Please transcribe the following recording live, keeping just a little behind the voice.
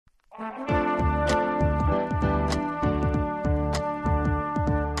You're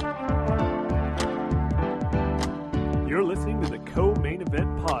listening to the Co-Main Event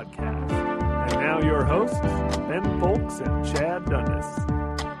Podcast. And now your hosts, Ben Folks and Chad Dundas.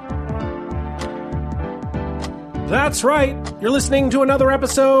 That's right. You're listening to another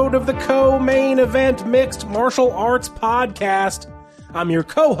episode of the Co-Main Event Mixed Martial Arts Podcast. I'm your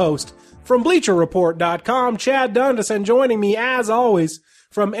co-host from BleacherReport.com, Chad Dundas, and joining me, as always,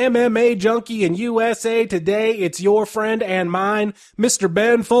 from MMA Junkie in USA Today, it's your friend and mine, Mr.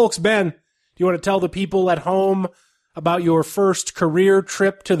 Ben Folks. Ben, do you want to tell the people at home about your first career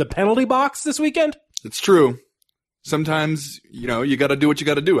trip to the penalty box this weekend? It's true. Sometimes, you gotta do what you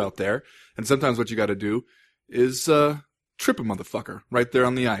gotta do out there. And sometimes what you gotta do is, trip a motherfucker right there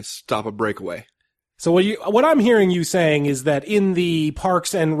on the ice. Stop a breakaway. So what I'm hearing you saying is that in the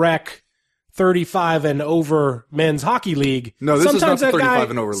Parks and Rec 35 and over men's hockey league, no, this is not the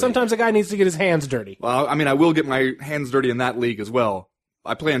 35 and over league. Sometimes a guy needs to get his hands dirty. Well, I mean, I will get my hands dirty in that league as well.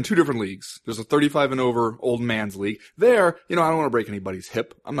 I play in two different leagues. There's a 35 and over old man's league. There, I don't want to break anybody's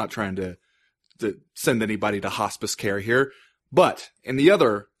hip. I'm not trying to send anybody to hospice care here. But in the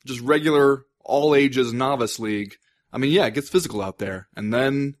other, just regular all ages novice league, I mean, yeah, it gets physical out there. And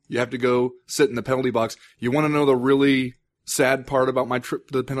then you have to go sit in the penalty box. You want to know the really sad part about my trip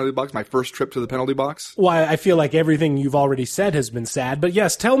to the penalty box, my first trip to the penalty box? Well, I feel like everything you've already said has been sad. But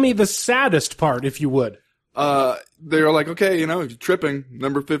yes, tell me the saddest part, if you would. They're like, okay, if you're tripping,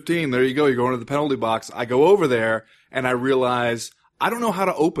 number 15, there you go, you're going to the penalty box. I go over there, and I realize I don't know how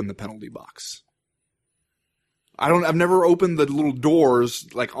to open the penalty box. I've never opened the little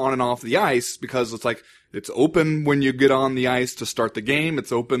doors, like, on and off the ice, because it's open when you get on the ice to start the game.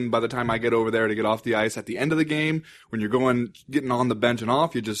 It's open by the time I get over there to get off the ice at the end of the game. When you're getting on the bench and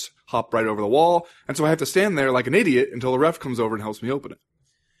off, you just hop right over the wall. And so I have to stand there like an idiot until the ref comes over and helps me open it.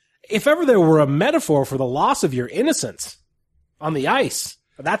 If ever there were a metaphor for the loss of your innocence on the ice,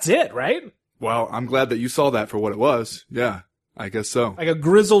 that's it, right? Well, I'm glad that you saw that for what it was. Yeah, I guess so. Like a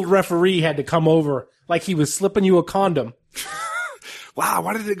grizzled referee had to come over like he was slipping you a condom. Wow,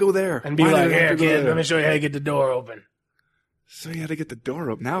 why did it go there? And be like, here, kid, let me show you how to get the door open. So you had to get the door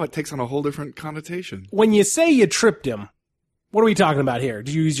open. Now it takes on a whole different connotation. When you say you tripped him, what are we talking about here?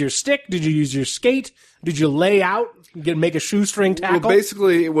 Did you use your stick? Did you use your skate? Did you lay out? Make a shoestring tackle? Well,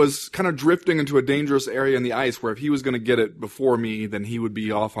 basically, it was kind of drifting into a dangerous area in the ice where if he was going to get it before me, then he would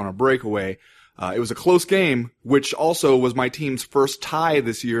be off on a breakaway. It was a close game, which also was my team's first tie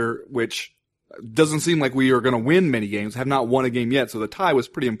this year, which doesn't seem like we are going to win many games. Have not won a game yet, so the tie was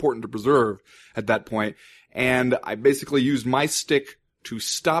pretty important to preserve at that point. And I basically used my stick to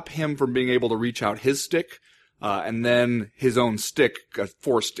stop him from being able to reach out his stick. And then his own stick got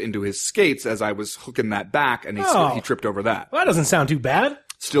forced into his skates as I was hooking that back, and he tripped over that. Well, that doesn't sound too bad.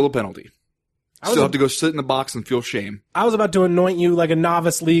 Still a penalty. Still have to go sit in the box and feel shame. I was about to anoint you like a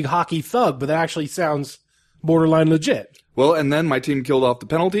novice league hockey thug, but that actually sounds borderline legit. Well, and then my team killed off the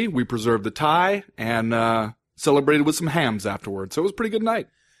penalty. We preserved the tie and celebrated with some hams afterwards. So it was a pretty good night.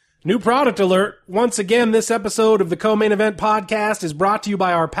 New product alert. Once again, this episode of the Co-Main Event Podcast is brought to you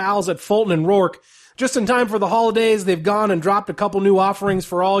by our pals at Fulton and Rourke. Just in time for the holidays, they've gone and dropped a couple new offerings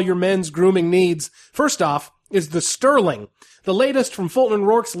for all your men's grooming needs. First off is the Sterling, the latest from Fulton &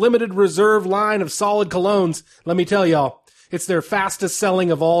 Rourke's limited reserve line of solid colognes. Let me tell y'all, it's their fastest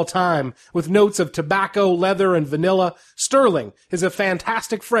selling of all time. With notes of tobacco, leather, and vanilla, Sterling is a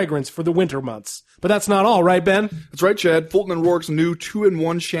fantastic fragrance for the winter months. But that's not all, right, Ben? That's right, Chad. Fulton & Rourke's new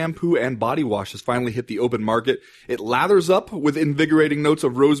 2-in-1 shampoo and body wash has finally hit the open market. It lathers up with invigorating notes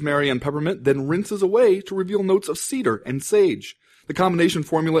of rosemary and peppermint, then rinses away to reveal notes of cedar and sage. The combination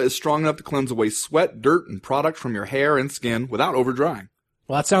formula is strong enough to cleanse away sweat, dirt, and product from your hair and skin without overdrying.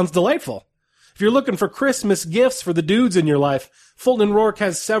 Well, that sounds delightful. If you're looking for Christmas gifts for the dudes in your life, Fulton & Rourke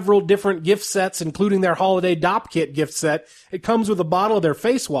has several different gift sets, including their holiday Dop Kit gift set. It comes with a bottle of their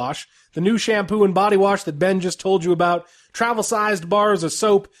face wash, the new shampoo and body wash that Ben just told you about, travel-sized bars of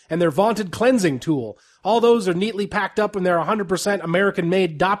soap, and their vaunted cleansing tool. All those are neatly packed up in their 100%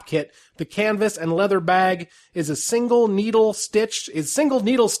 American-made Dop Kit. The canvas and leather bag is single needle stitched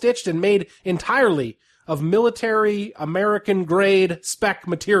and made entirely of military American-grade spec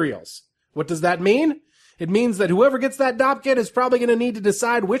materials. What does that mean? It means that whoever gets that Dop Kit is probably going to need to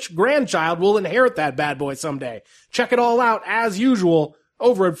decide which grandchild will inherit that bad boy someday. Check it all out, as usual,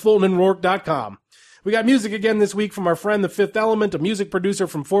 over at FultonandRourke.com. We got music again this week from our friend The Fifth Element, a music producer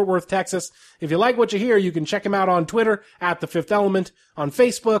from Fort Worth, Texas. If you like what you hear, you can check him out on Twitter at The Fifth Element, on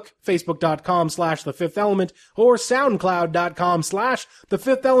Facebook, facebook.com/The Fifth Element, or soundcloud.com/The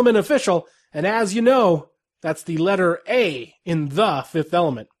Fifth Element Official. And as you know, that's the letter A in The Fifth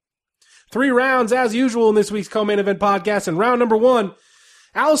Element. 3 rounds as usual in this week's co-main event podcast. And round number 1,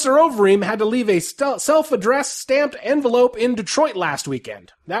 Alistair Overeem had to leave a self-addressed stamped envelope in Detroit last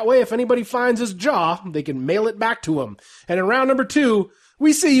weekend. That way, if anybody finds his jaw, they can mail it back to him. And in round number 2,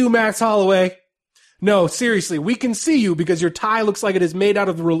 we see you, Max Holloway. No, seriously, we can see you because your tie looks like it is made out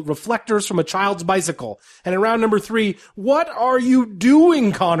of the reflectors from a child's bicycle. And in round number 3, what are you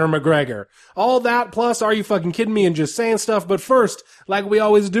doing, Conor McGregor? All that plus, are you fucking kidding me and just saying stuff? But first, like we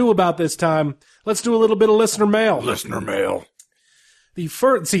always do about this time, let's do a little bit of listener mail. Listener mail.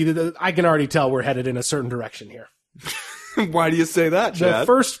 I can already tell we're headed in a certain direction here. Why do you say that, Chad? The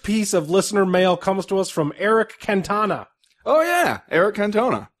first piece of listener mail comes to us from Eric Cantona. Oh, yeah, Eric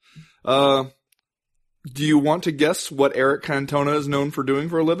Cantona. Do you want to guess what Eric Cantona is known for doing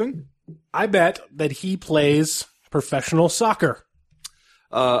for a living? I bet that he plays professional soccer.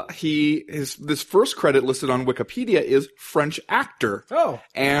 This first credit listed on Wikipedia is French actor. Oh.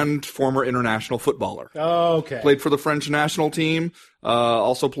 And former international footballer. Oh, okay. Played for the French national team.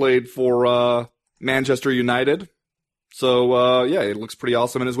 Also played for, Manchester United. So, yeah, it looks pretty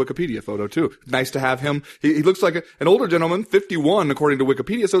awesome in his Wikipedia photo, too. Nice to have him. He looks like an older gentleman, 51, according to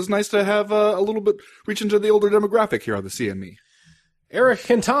Wikipedia, so it's nice to have a little bit reach into the older demographic here on the CME. Eric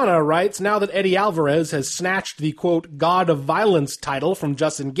Quintana writes, now that Eddie Alvarez has snatched the, quote, God of Violence title from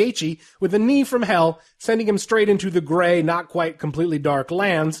Justin Gaethje with a knee from hell, sending him straight into the gray, not quite completely dark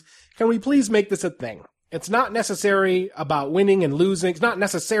lands, can we please make this a thing? It's not necessarily about winning and losing,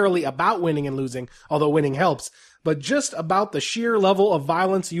 although winning helps, but just about the sheer level of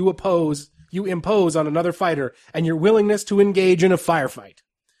violence you impose on another fighter and your willingness to engage in a firefight.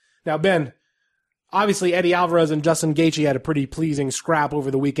 Now, Ben, obviously Eddie Alvarez and Justin Gaethje had a pretty pleasing scrap over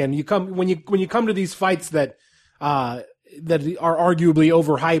the weekend. When you come to these fights that are arguably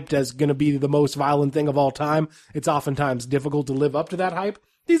overhyped as going to be the most violent thing of all time, it's oftentimes difficult to live up to that hype.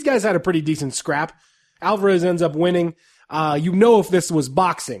 These guys had a pretty decent scrap. Alvarez ends up winning. If this was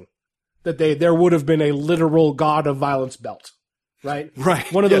boxing, that there would have been a literal God of Violence belt, right?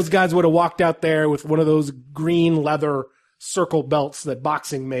 Right. One of those guys would have walked out there with one of those green leather circle belts that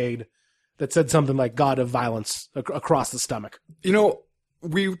boxing made that said something like God of Violence across the stomach. You know,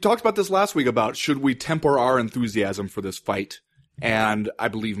 we talked about this last week about should we temper our enthusiasm for this fight? And I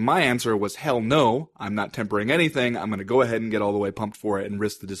believe my answer was hell no. I'm not tempering anything. I'm going to go ahead and get all the way pumped for it and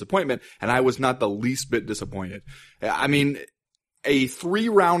risk the disappointment. And I was not the least bit disappointed. I mean, a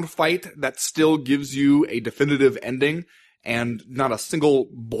 3-round fight that still gives you a definitive ending and not a single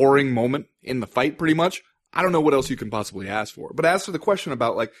boring moment in the fight, pretty much. I don't know what else you can possibly ask for. But as for the question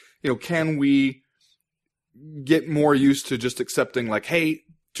about, can we get more used to just accepting, hey,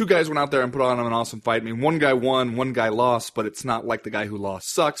 2 guys went out there and put on an awesome fight. I mean, 1 guy won, 1 guy lost, but it's not like the guy who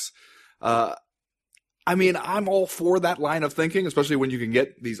lost sucks. I'm all for that line of thinking, especially when you can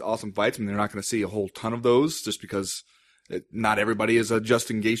get these awesome fights. I mean, they're not going to see a whole ton of those just because not everybody is a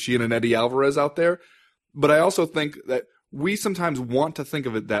Justin Gaethje and an Eddie Alvarez out there. But I also think that we sometimes want to think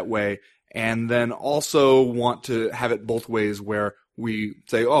of it that way and then also want to have it both ways where we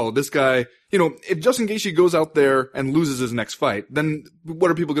say, oh, this guy, if Justin Gaethje goes out there and loses his next fight, then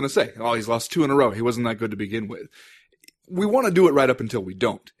what are people going to say? Oh, he's lost 2 in a row. He wasn't that good to begin with. We want to do it right up until we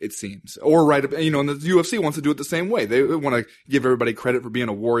don't, it seems. Or right up, and the UFC wants to do it the same way. They want to give everybody credit for being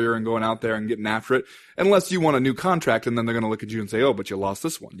a warrior and going out there and getting after it. Unless you want a new contract and then they're going to look at you and say, oh, but you lost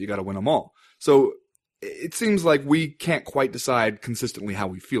this one. You got to win them all. So it seems like we can't quite decide consistently how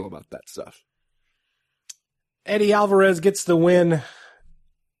we feel about that stuff. Eddie Alvarez gets the win.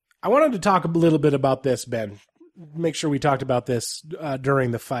 I wanted to talk a little bit about this, Ben. Make sure we talked about this during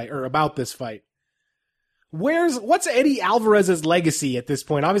the fight, or about this fight. What's Eddie Alvarez's legacy at this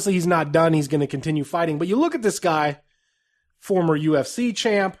point? Obviously, he's not done. He's going to continue fighting. But you look at this guy, former UFC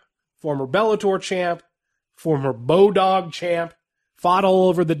champ, former Bellator champ, former Bodog champ, fought all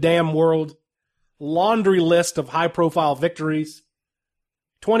over the damn world, laundry list of high-profile victories,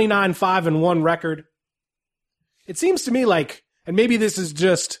 29-5-1 record. It seems to me like, and maybe this is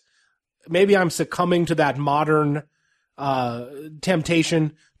just, maybe I'm succumbing to that modern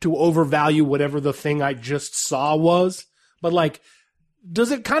temptation to overvalue whatever the thing I just saw was. But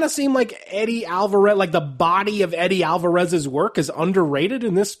does it kind of seem like Eddie Alvarez, the body of Eddie Alvarez's work is underrated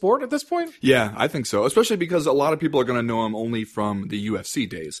in this sport at this point? Yeah, I think so. Especially because a lot of people are going to know him only from the UFC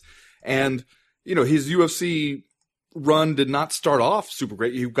days. And, his UFC run did not start off super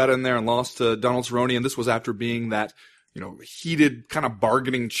great. He got in there and lost to Donald Cerrone, and this was after being that, heated kind of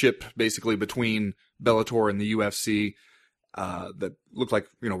bargaining chip basically between Bellator and the UFC. That looked like,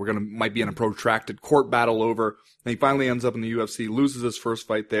 might be in a protracted court battle over. And he finally ends up in the UFC, loses his first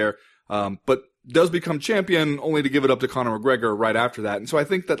fight there. But does become champion only to give it up to Conor McGregor right after that. And so I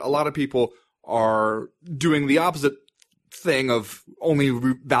think that a lot of people are doing the opposite thing of only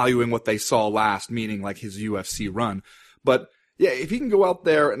valuing what they saw last, meaning like his UFC run. But yeah, if he can go out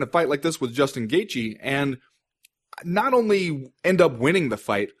there in a fight like this with Justin Gaethje and not only end up winning the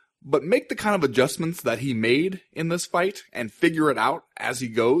fight, but make the kind of adjustments that he made in this fight and figure it out as he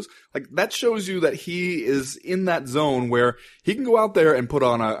goes, like that shows you that he is in that zone where he can go out there and put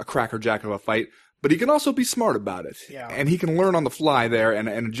on a crackerjack of a fight, but he can also be smart about it. Yeah. And he can learn on the fly there and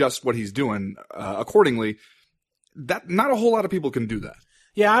adjust what he's doing accordingly. That not a whole lot of people can do that.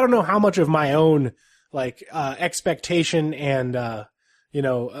 Yeah, I don't know how much of my own expectation and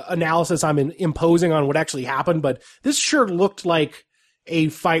analysis I'm imposing on what actually happened, but this sure looked like a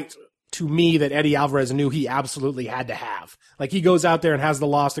fight to me that Eddie Alvarez knew he absolutely had to have. Like he goes out there and has the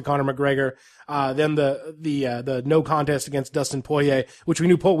loss to Conor McGregor, then the no contest against Dustin Poirier, which we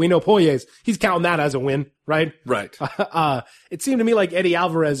know Poirier's, he's counting that as a win, right? Right. It seemed to me like Eddie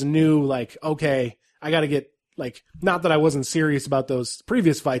Alvarez knew, like, okay, I got to get, like, not that I wasn't serious about those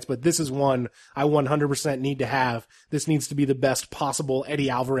previous fights, but this is one I 100% need to have. This needs to be the best possible Eddie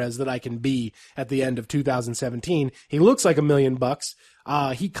Alvarez that I can be at the end of 2017. He looks like $1 million.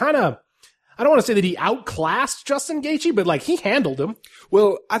 He kind of, I don't want to say that he outclassed Justin Gaethje, but like he handled him.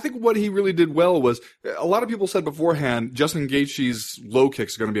 Well, I think what he really did well was a lot of people said beforehand Justin Gaethje's low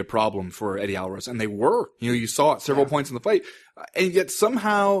kicks are going to be a problem for Eddie Alvarez, and they were. You saw it several points in the fight, and yet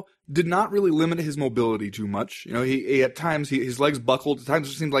somehow did not really limit his mobility too much. He at times his legs buckled. At times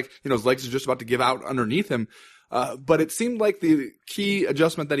it seemed like his legs are just about to give out underneath him. But it seemed like the key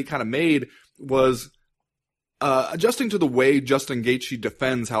adjustment that he kind of made was adjusting to the way Justin Gaethje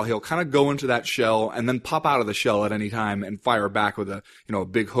defends, how he'll kind of go into that shell and then pop out of the shell at any time and fire back with a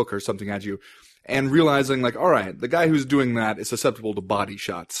big hook or something at you, and realizing like, all right, the guy who's doing that is susceptible to body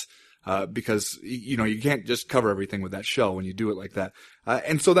shots. Because, you can't just cover everything with that shell when you do it like that.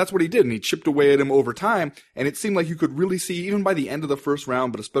 And so that's what he did. And he chipped away at him over time. And it seemed like you could really see, even by the end of the first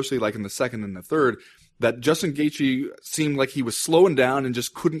round, but especially like in the second and the third, that Justin Gaethje seemed like he was slowing down and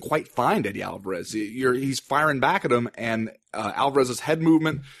just couldn't quite find Eddie Alvarez. He's firing back at him, and Alvarez's head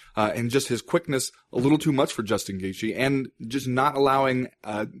movement and just his quickness a little too much for Justin Gaethje, and just not allowing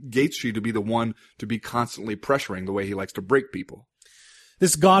Gaethje to be the one to be constantly pressuring the way he likes to break people.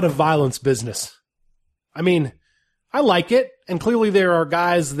 This God of violence business. I mean, I like it. And clearly there are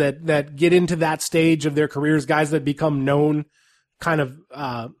guys that get into that stage of their careers, guys that become known kind of,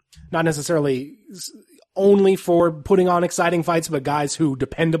 not necessarily only for putting on exciting fights, but guys who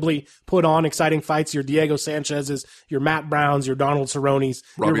dependably put on exciting fights. Your Diego Sanchez's, your Matt Browns, your Donald Cerrone's,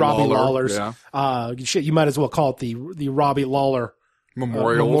 your Robbie Lawler's. Yeah. You might as well call it the Robbie Lawler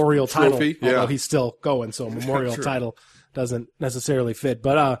Memorial title. trophy. Although he's still going, so a memorial title doesn't necessarily fit.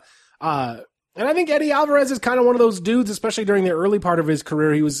 But and I think Eddie Alvarez is kind of one of those dudes, especially during the early part of his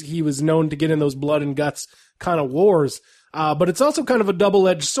career. He was known to get in those blood and guts kind of wars. But it's also kind of a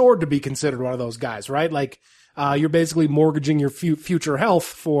double-edged sword to be considered one of those guys, right? Like you're basically mortgaging your future health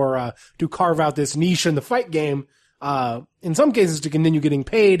for to carve out this niche in the fight game. In some cases to continue getting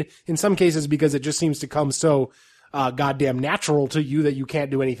paid. In some cases because it just seems to come so goddamn natural to you that you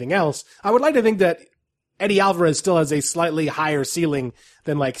can't do anything else. I would like to think that Eddie Alvarez still has a slightly higher ceiling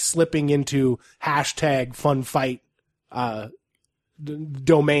than like slipping into hashtag fun fight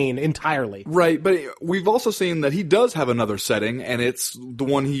domain entirely. Right, but we've also seen that he does have another setting, and it's the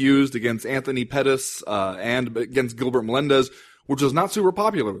one he used against Anthony Pettis and against Gilbert Melendez, which was not super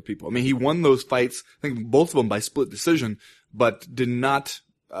popular with people. I mean, he won those fights, I think both of them by split decision, but did not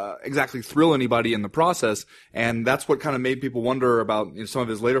exactly thrill anybody in the process, and that's what kind of made people wonder about some of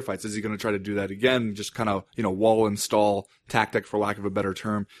his later fights. Is he going to try to do that again? Just kind of, wall and stall tactic, for lack of a better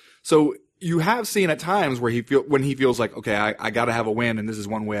term. So you have seen at times where when he feels like, okay, I got to have a win, and this is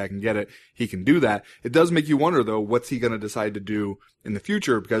one way I can get it. He can do that. It does make you wonder, though, what's he going to decide to do in the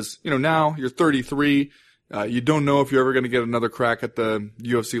future? Because now you're 33. You don't know if you're ever going to get another crack at the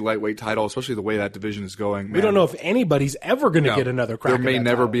UFC lightweight title, especially the way that division is going. Man, we don't know if anybody's ever going to get another crack. There may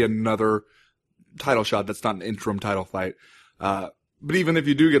never be another title shot that's not an interim title fight. But even if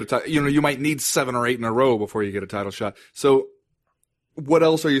you do get a title, you might need 7 or 8 in a row before you get a title shot. So what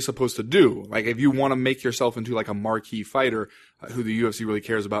else are you supposed to do? Like, if you want to make yourself into like a marquee fighter who the UFC really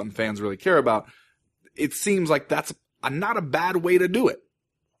cares about and fans really care about, it seems like that's not a bad way to do it.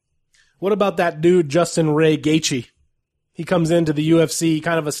 What about that dude, Justin Ray Gaethje? He comes into the UFC,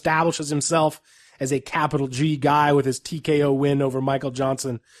 kind of establishes himself as a capital G guy with his TKO win over Michael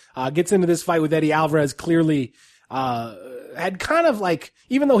Johnson. Gets into this fight with Eddie Alvarez, clearly had kind of like,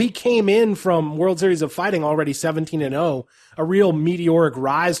 even though he came in from World Series of Fighting already 17-0, a real meteoric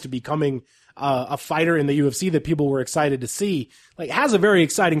rise to becoming a fighter in the UFC that people were excited to see. Like, has a very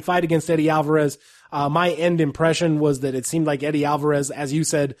exciting fight against Eddie Alvarez. My end impression was that it seemed like Eddie Alvarez, as you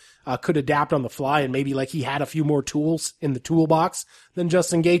said, could adapt on the fly, and maybe like he had a few more tools in the toolbox than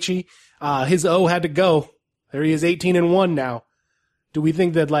Justin Gaethje. His O had to go. There he is, 18-1 now. Do we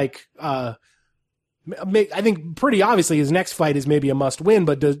think that I think pretty obviously his next fight is maybe a must win,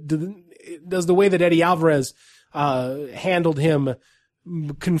 but does the way that Eddie Alvarez handled him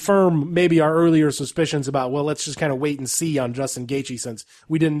confirm maybe our earlier suspicions about, well, let's just kind of wait and see on Justin Gaethje since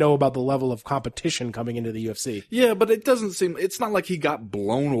we didn't know about the level of competition coming into the UFC? Yeah, but it doesn't seem, it's not like he got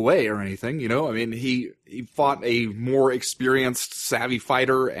blown away or anything, you know? I mean, he fought a more experienced, savvy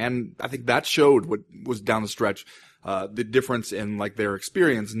fighter, and I think that showed what was down the stretch. The difference in like their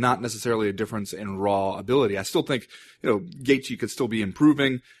experience, not necessarily a difference in raw ability. I still think, Gaethje could still be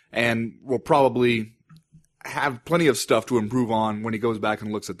improving and will probably have plenty of stuff to improve on when he goes back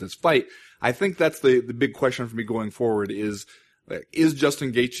and looks at this fight. I think that's the big question for me going forward is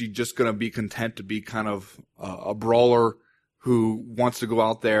Justin Gaethje just going to be content to be kind of a brawler who wants to go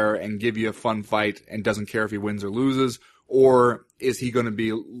out there and give you a fun fight and doesn't care if he wins or loses? Or is he going to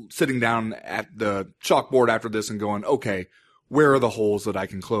be sitting down at the chalkboard after this and going, okay, where are the holes that I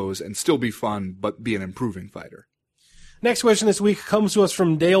can close and still be fun, but be an improving fighter? Next question this week comes to us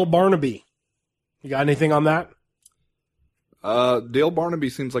from Dale Barnaby. You got anything on that? Dale Barnaby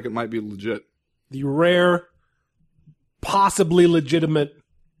seems like it might be legit. The rare, possibly legitimate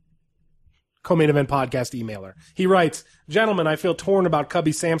Co-Main Event Podcast emailer. He writes, "Gentlemen, I feel torn about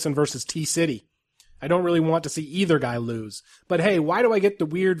Cubby Sampson versus T-City. I don't really want to see either guy lose. But hey, why do I get the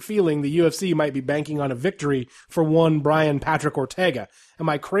weird feeling the UFC might be banking on a victory for one Brian Patrick Ortega? Am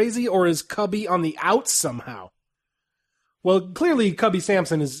I crazy, or is Cubby on the outs somehow?" Well, clearly Cubby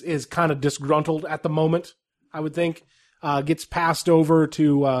Sampson is kind of disgruntled at the moment, I would think. Gets passed over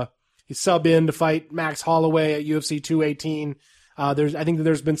to he's sub in to fight Max Holloway at UFC 218. I think that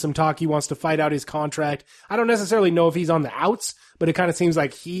there's been some talk he wants to fight out his contract. I don't necessarily know if he's on the outs, but it kind of seems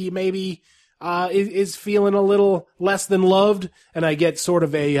like he maybe is feeling a little less than loved, and I get sort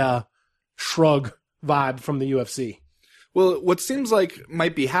of a shrug vibe from the UFC. Well, what seems like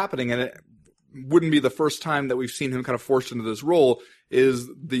might be happening, and it wouldn't be the first time that we've seen him kind of forced into this role, is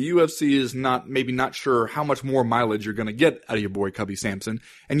the UFC is maybe not sure how much more mileage you're going to get out of your boy Cubby Sampson.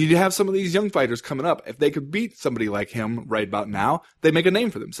 And you have some of these young fighters coming up. If they could beat somebody like him right about now, they make a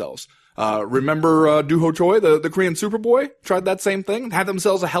name for themselves. Remember Doo Ho Choi, the Korean Superboy? Tried that same thing, had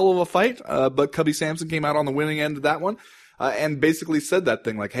themselves a hell of a fight, but Cubby Sampson came out on the winning end of that one, and basically said that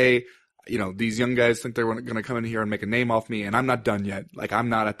thing like, hey, these young guys think they're going to come in here and make a name off me, and I'm not done yet. Like, I'm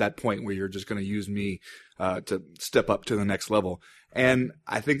not at that point where you're just going to use me to step up to the next level. And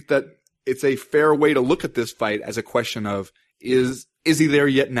I think that it's a fair way to look at this fight as a question of, is he there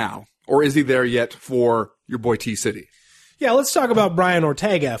yet now? Or is he there yet for your boy T-City? Yeah, let's talk about Brian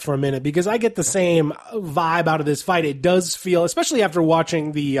Ortega for a minute, because I get the same vibe out of this fight. It does feel, especially after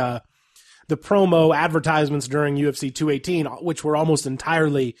watching the promo advertisements during UFC 218, which were almost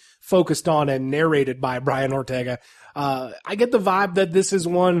entirely focused on and narrated by Brian Ortega. I get the vibe that this is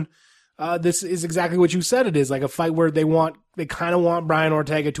this is exactly what you said it is, like a fight where they kind of want Brian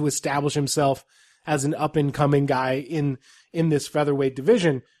Ortega to establish himself as an up and coming guy in this featherweight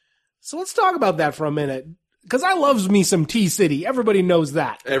division. So let's talk about that for a minute, because I loves me some T-City. Everybody knows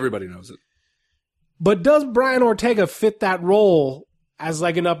that. Everybody knows it. But does Brian Ortega fit that role as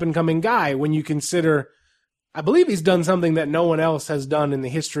like an up-and-coming guy when you consider, I believe he's done something that no one else has done in the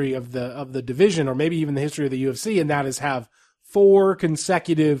history of the division, or maybe even the history of the UFC, and that is have 4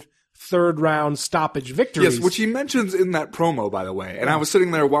 consecutive third-round stoppage victories. Yes, which he mentions in that promo, by the way. And I was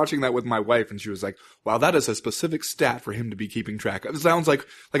sitting there watching that with my wife, and she was like, wow, that is a specific stat for him to be keeping track of. It sounds like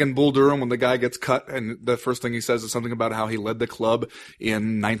in Bull Durham when the guy gets cut, and the first thing he says is something about how he led the club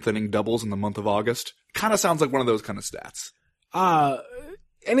in 9th inning doubles in the month of August. Kind of sounds like one of those kind of stats.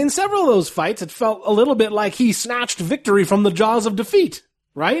 And in several of those fights, it felt a little bit like he snatched victory from the jaws of defeat,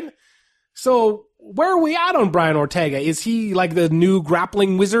 right? So where are we at on Brian Ortega? Is he like the new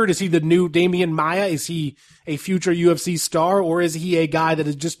grappling wizard? Is he the new Damian Maia? Is he a future UFC star? Or is he a guy that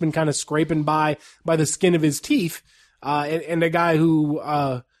has just been kind of scraping by the skin of his teeth, and a guy who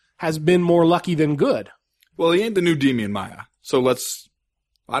has been more lucky than good? Well, he ain't the new Damian Maia. So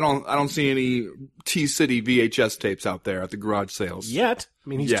I don't see any T-City VHS tapes out there at the garage sales. Yet. I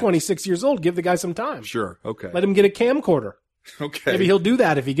mean, he's 26 years old. Give the guy some time. Sure. Okay. Let him get a camcorder. Okay. Maybe he'll do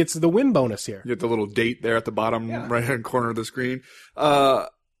that if he gets the win bonus here. You get the little date there at the bottom right-hand corner of the screen. I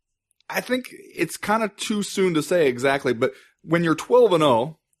think it's kind of too soon to say exactly, but when you're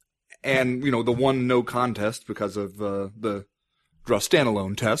 12-0 and, the one no contest because of the draw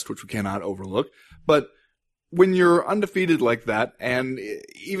standalone test, which we cannot overlook. But when you're undefeated like that, and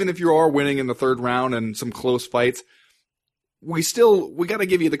even if you are winning in the third round and some close fights, we got to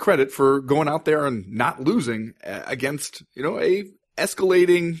give you the credit for going out there and not losing against, a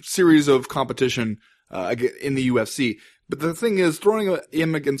escalating series of competition in the UFC. But the thing is, throwing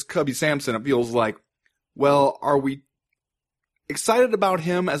him against Cubby Sampson, it feels like, well, are we excited about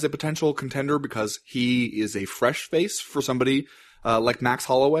him as a potential contender because he is a fresh face for somebody like Max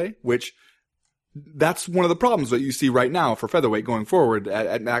Holloway, which that's one of the problems that you see right now for featherweight going forward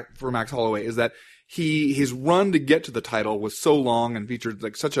for Max Holloway, is that his run to get to the title was so long and featured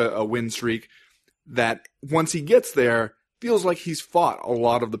like such a win streak that once he gets there, feels like he's fought a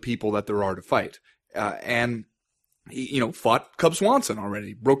lot of the people that there are to fight. And he, fought Cub Swanson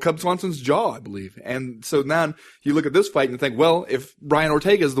already, broke Cub Swanson's jaw, I believe. And so now you look at this fight and think, well, if Brian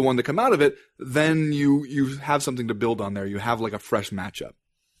Ortega is the one to come out of it, then you have something to build on there. You have like a fresh matchup.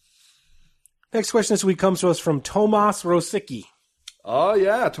 Next question this week comes to us from Tomas Rosicki. Oh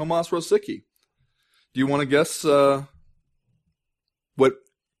yeah, Tomas Rosicki. Do you want to guess what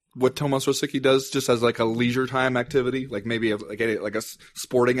Tomas Rosicki does just as like a leisure time activity, like maybe like a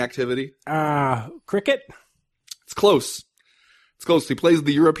sporting activity? Cricket? It's close. It's close. He plays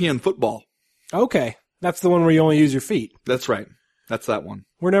the European football. Okay. That's the one where you only use your feet. That's right. That's that one.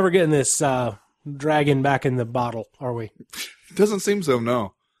 We're never getting this dragon back in the bottle, are we? Doesn't seem so,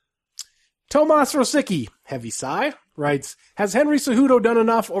 no. Tomas Rosicki, heavy sigh, writes, has Henry Cejudo done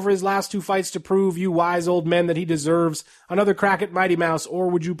enough over his last two fights to prove you wise old men that he deserves another crack at Mighty Mouse, or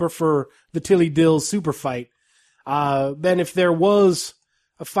would you prefer the Tilly Dills super fight? Then if there was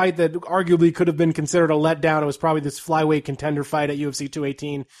a fight that arguably could have been considered a letdown, it was probably this flyweight contender fight at UFC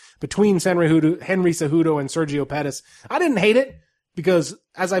 218 between Henry Cejudo and Sergio Pettis. I didn't hate it because,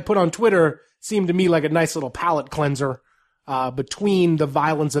 as I put on Twitter, it seemed to me like a nice little palate cleanser between the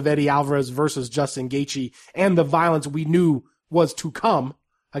violence of Eddie Alvarez versus Justin Gaethje and the violence we knew was to come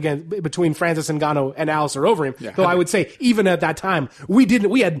again between Francis Ngannou and Alistair Overeem. Yeah. Though I would say even at that time we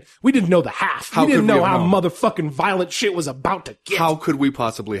didn't know the half. We didn't know how motherfucking violent shit was about to get. How could we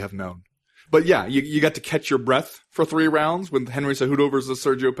possibly have known? But yeah, you got to catch your breath for 3 rounds with Henry Cejudo versus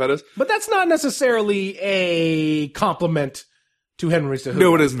Sergio Pettis. But that's not necessarily a compliment to Henry Cejudo.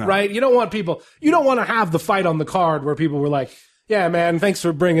 No, it is not. Right? You don't want to have the fight on the card where people were like, yeah, man, thanks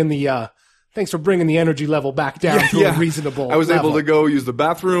for bringing the energy level back down to a reasonable I was level. able to go use the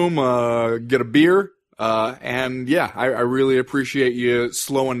bathroom, get a beer, and yeah, I really appreciate you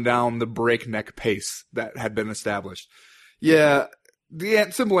slowing down the breakneck pace that had been established. Yeah,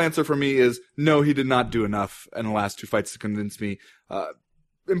 the simple answer for me is no, he did not do enough in the last 2 fights to convince me,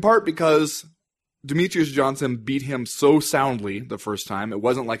 in part because Demetrius Johnson beat him so soundly the first time. It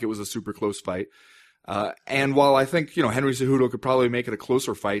wasn't like it was a super close fight. And while I think, Henry Cejudo could probably make it a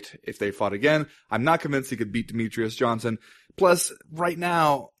closer fight if they fought again, I'm not convinced he could beat Demetrius Johnson. Plus, right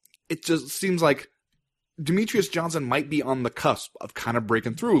now, it just seems like Demetrius Johnson might be on the cusp of kind of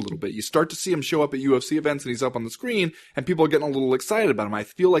breaking through a little bit. You start to see him show up at UFC events and he's up on the screen and people are getting a little excited about him. I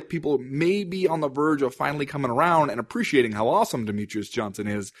feel like people may be on the verge of finally coming around and appreciating how awesome Demetrius Johnson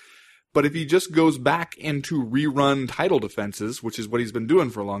is. But if he just goes back into rerun title defenses, which is what he's been doing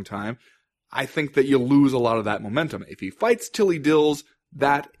for a long time, I think that you lose a lot of that momentum. If he fights Tilly Dills,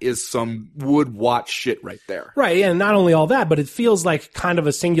 that is some would watch shit right there. Right, and not only all that, but it feels like kind of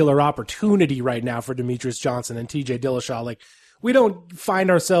a singular opportunity right now for Demetrius Johnson and TJ Dillashaw. Like, we don't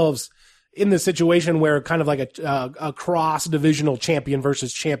find ourselves in the situation where kind of like a cross-divisional champion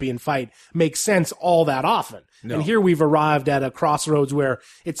versus champion fight makes sense all that often. No. And here we've arrived at a crossroads where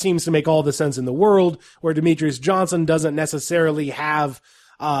it seems to make all the sense in the world, where Demetrius Johnson doesn't necessarily have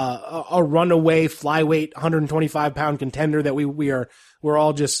a runaway flyweight 125-pound contender that we're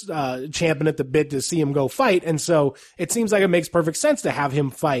all just champing at the bit to see him go fight. And so it seems like it makes perfect sense to have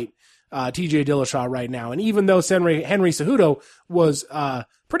him fight TJ Dillashaw right now. And even though Henry Cejudo was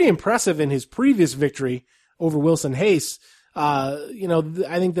pretty impressive in his previous victory over Wilson Hayes, I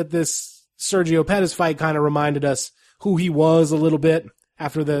think that this Sergio Pettis fight kind of reminded us who he was a little bit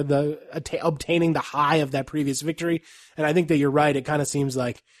after the obtaining the high of that previous victory. And I think that you're right. It kind of seems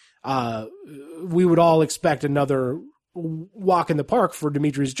like we would all expect another walk in the park for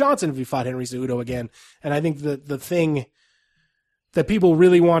Demetrius Johnson if he fought Henry Cejudo again. And I think that the thing that people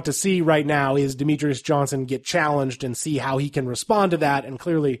really want to see right now is Demetrius Johnson get challenged and see how he can respond to that. And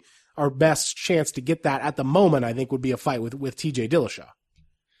clearly our best chance to get that at the moment, I think, would be a fight with TJ Dillashaw.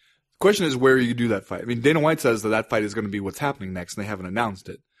 Question is where you do that fight. I mean, Dana White says that fight is going to be what's happening next, and they haven't announced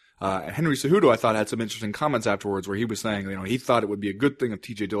it. Henry Cejudo, I thought, had some interesting comments afterwards where he was saying, he thought it would be a good thing if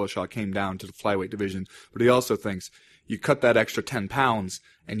TJ Dillashaw came down to the flyweight division, but he also thinks, you cut that extra 10 pounds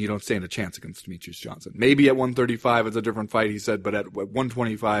and you don't stand a chance against Demetrious Johnson. Maybe at 135 it's a different fight, he said, but at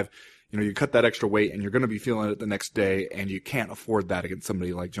 125, you cut that extra weight and you're going to be feeling it the next day, and you can't afford that against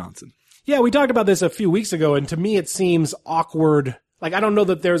somebody like Johnson. Yeah, we talked about this a few weeks ago, and to me it seems awkward. Like, I don't know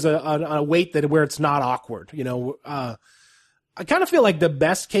that there's a weight where it's not awkward. I kind of feel like the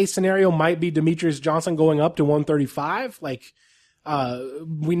best case scenario might be Demetrious Johnson going up to 135.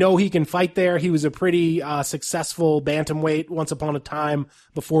 We know he can fight there. He was a pretty successful bantamweight once upon a time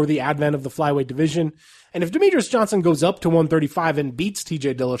before the advent of the flyweight division. And if Demetrious Johnson goes up to 135 and beats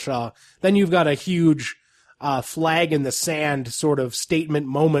TJ Dillashaw, then you've got a huge flag in the sand sort of statement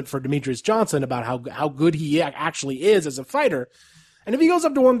moment for Demetrious Johnson about how good he actually is as a fighter. And if he goes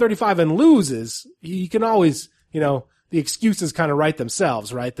up to 135 and loses, he can always, the excuses kind of write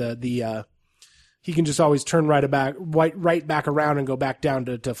themselves, right? He can just always turn right back around and go back down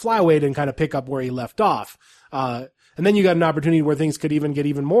to flyweight and kind of pick up where he left off. And then you got an opportunity where things could even get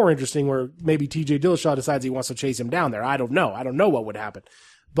even more interesting, where maybe TJ Dillashaw decides he wants to chase him down there. I don't know. I don't know what would happen.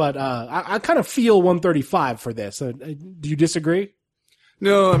 But I kind of feel 135 for this. Do you disagree?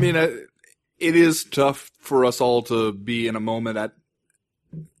 No, I mean, it is tough for us all to be in a moment at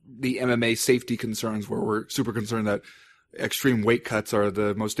the MMA safety concerns where we're super concerned that extreme weight cuts are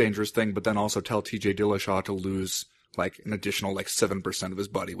the most dangerous thing, but then also tell TJ Dillashaw to lose an additional 7% of his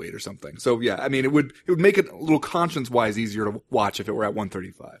body weight or something. So yeah, I mean, it would make it a little conscience-wise easier to watch if it were at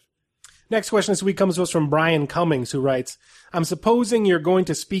 135. Next question this week comes to us from Brian Cummings, who writes, I'm supposing you're going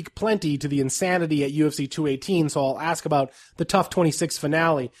to speak plenty to the insanity at UFC 218, so I'll ask about the TUF 26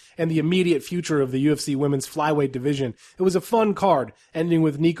 finale and the immediate future of the UFC women's flyweight division. It was a fun card, ending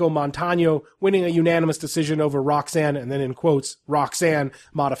with Nico Montano winning a unanimous decision over Roxanne, and then in quotes, Roxanne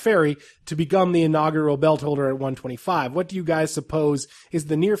Modafferi, to become the inaugural belt holder at 125. What do you guys suppose is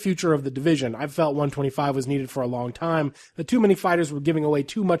the near future of the division? I've felt 125 was needed for a long time, that too many fighters were giving away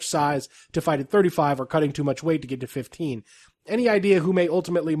too much size to fight at 35 or cutting too much weight to get to 15. Any idea who may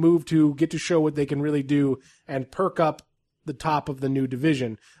ultimately move to get to show what they can really do and perk up the top of the new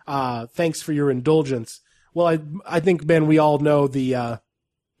division? Thanks for your indulgence. Well, I think, Ben, we all know the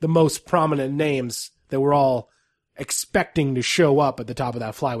most prominent names that we're all expecting to show up at the top of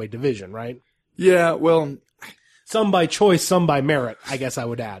that flyweight division, right? Yeah, well, some by choice, some by merit, I guess I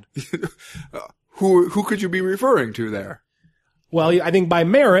would add. Who could you be referring to there? Well, I think by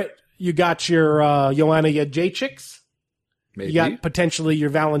merit, you got your Joanna Jędrzejczyks. Maybe. You got potentially your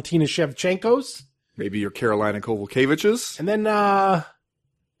Valentina Shevchenkos. Maybe your Carolina Kovalevic's. And then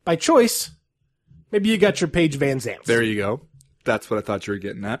by choice, maybe you got your Paige Van Zandts. There you go. That's what I thought you were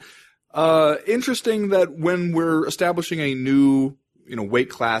getting at. Interesting that when we're establishing a new weight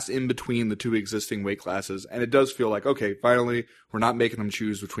class in between the two existing weight classes, and it does feel like, okay, finally we're not making them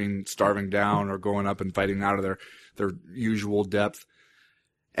choose between starving down or going up and fighting out of their usual depth.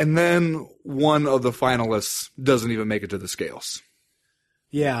 And then one of the finalists doesn't even make it to the scales.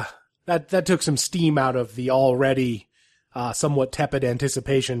 Yeah, that took some steam out of the already somewhat tepid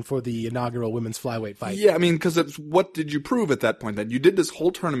anticipation for the inaugural women's flyweight fight. Yeah, I mean, because it's what did you prove at that point? That you did this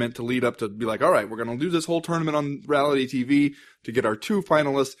whole tournament to lead up to be like, all right, we're going to do this whole tournament on reality TV to get our two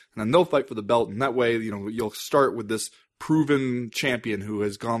finalists, and then they'll fight for the belt, and that way, you'll start with this proven champion who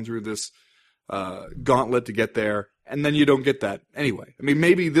has gone through this gauntlet to get there. And then you don't get that anyway. I mean,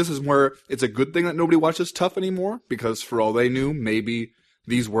 maybe this is where it's a good thing that nobody watches TUF anymore, because for all they knew, maybe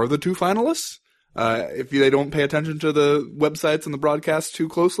these were the two finalists. If they don't pay attention to the websites and the broadcasts too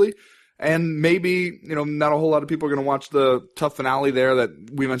closely. And maybe, not a whole lot of people are going to watch the TUF finale there that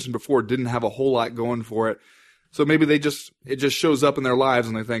we mentioned before didn't have a whole lot going for it. So maybe it just shows up in their lives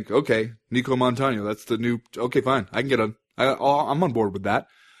and they think, okay, Nico Montano, that's the new, okay, fine. I'm on board with that.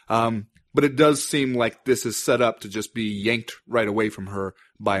 But it does seem like this is set up to just be yanked right away from her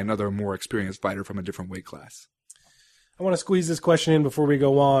by another more experienced fighter from a different weight class. I want to squeeze this question in before we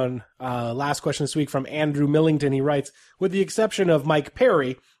go on. Last question this week from Andrew Millington. He writes, with the exception of Mike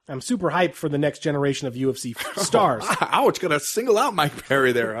Perry, I'm super hyped for the next generation of UFC stars. Ouch, gonna single out Mike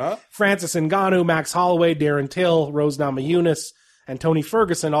Perry there, huh? Francis Ngannou, Max Holloway, Darren Till, Rose Namajunas, and Tony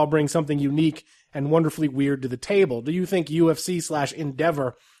Ferguson all bring something unique and wonderfully weird to the table. Do you think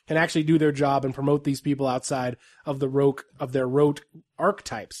UFC/Endeavor can actually do their job and promote these people outside of their rote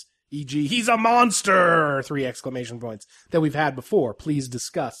archetypes? E.g., he's a monster! 3 exclamation points that we've had before. Please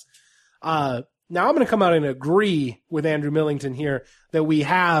discuss. Now I'm going to come out and agree with Andrew Millington here that we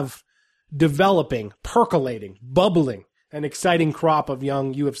have developing, percolating, bubbling, an exciting crop of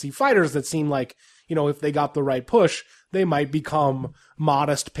young UFC fighters that seem like, if they got the right push, they might become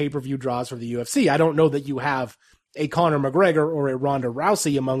modest pay-per-view draws for the UFC. I don't know that you have a Conor McGregor or a Ronda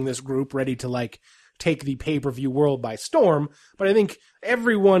Rousey among this group ready to take the pay-per-view world by storm. But I think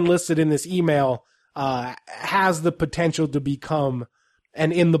everyone listed in this email has the potential to become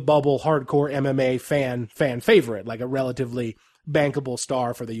an in-the-bubble hardcore MMA fan favorite, like a relatively bankable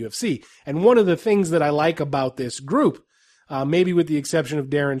star for the UFC. And one of the things that I like about this group, maybe with the exception of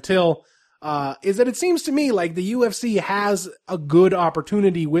Darren Till, is that it seems to me like the UFC has a good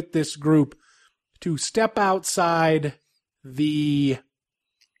opportunity with this group to step outside the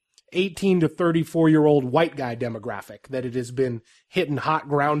 18 to 34-year-old white guy demographic that it has been hitting hot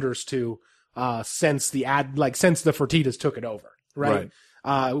grounders to since the Fertittas took it over, right?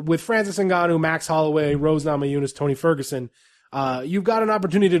 With Francis Ngannou, Max Holloway, Rose Namajunas, Tony Ferguson, you've got an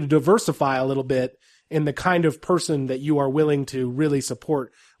opportunity to diversify a little bit in the kind of person that you are willing to really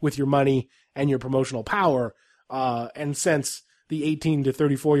support with your money and your promotional power. And since the 18 to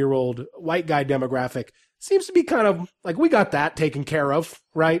 34-year-old white guy demographic seems to be kind of like, we got that taken care of,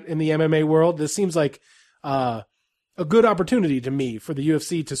 right? In the MMA world, this seems like a good opportunity to me for the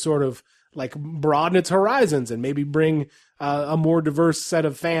UFC to sort of like broaden its horizons and maybe bring a more diverse set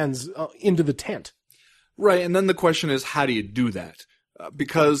of fans into the tent. Right. And then the question is, how do you do that?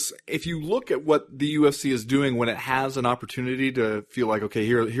 Because if you look at what the UFC is doing when it has an opportunity to feel like, okay,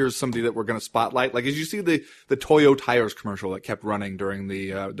 here's somebody that we're going to spotlight. Like, as you see the Toyo Tires commercial that kept running during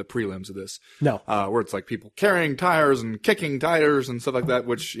the prelims of this. No. Where it's like people carrying tires and kicking tires and stuff like that,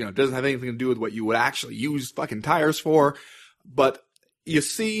 which, doesn't have anything to do with what you would actually use fucking tires for. But you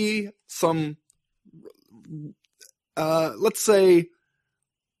see some, let's say,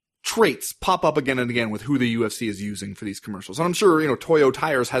 traits pop up again and again with who the UFC is using for these commercials. And I'm sure, Toyo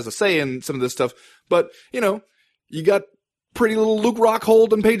Tires has a say in some of this stuff, but, you got pretty little Luke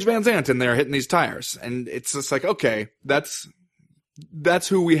Rockhold and Paige Van Zandt in there hitting these tires. And it's just like, okay, that's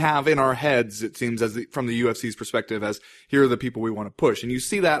who we have in our heads, it seems, from the UFC's perspective, as here are the people we want to push. And you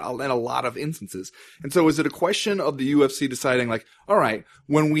see that in a lot of instances. And so is it a question of the UFC deciding, like, all right,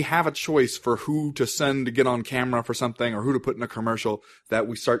 when we have a choice for who to send to get on camera for something or who to put in a commercial, that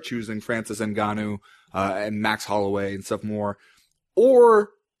we start choosing Francis Ngannou and Max Holloway and stuff more?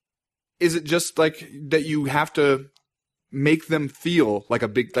 Or is it just like that you have to make them feel like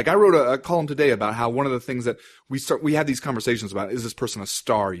I wrote a column today about how one of the things that we had these conversations about, is this person a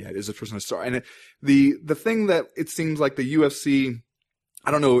star yet? Is this person a star? And the thing that it seems like the UFC,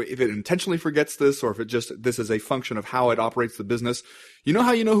 I don't know if it intentionally forgets this or if this is a function of how it operates the business. You know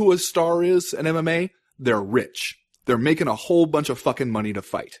how you know who a star is in MMA? They're rich. They're making a whole bunch of fucking money to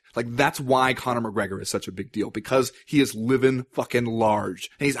fight. Like, that's why Conor McGregor is such a big deal, because he is living fucking large.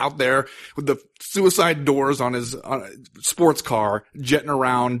 And he's out there with the suicide doors on his sports car, jetting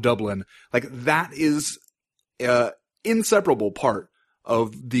around Dublin. Like, that is inseparable part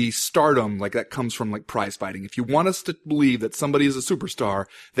of the stardom, like, that comes from, like, prize fighting. If you want us to believe that somebody is a superstar,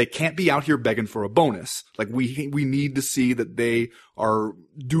 they can't be out here begging for a bonus. Like, we need to see that they are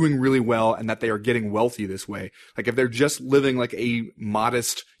doing really well and that they are getting wealthy this way. Like, if they're just living like a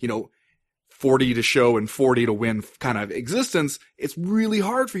modest, 40 to show and 40 to win kind of existence, it's really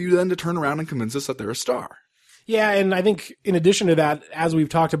hard for you then to turn around and convince us that they're a star. Yeah, and I think in addition to that, as we've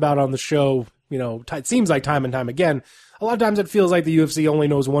talked about on the show, it seems like time and time again, a lot of times it feels like the UFC only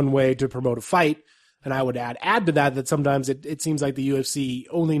knows one way to promote a fight. And I would add to that sometimes it seems like the UFC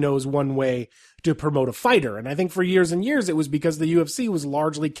only knows one way to promote a fighter. And I think for years and years, it was because the UFC was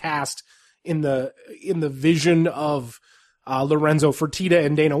largely cast in the vision of Lorenzo Fertitta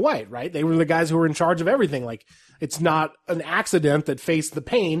and Dana White, right? They were the guys who were in charge of everything. Like, it's not an accident that Face the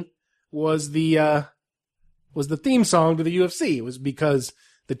Pain was the theme song to the UFC. It was because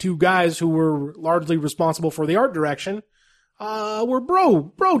the two guys who were largely responsible for the art direction were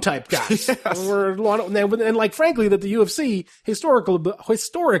bro type guys. Yes. And like, frankly, that the UFC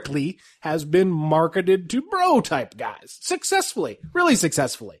historically has been marketed to bro type guys successfully, really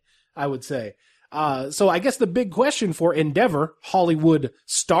successfully, I would say. So I guess the big question for Endeavor, Hollywood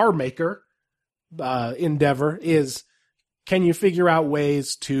star maker, Endeavor, is, can you figure out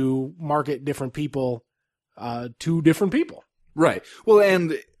ways to market different people to different people? Right. Well,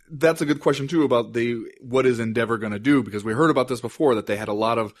 and that's a good question too about what is Endeavor going to do, because we heard about this before, that they had a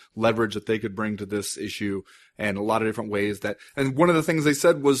lot of leverage that they could bring to this issue and a lot of different ways and one of the things they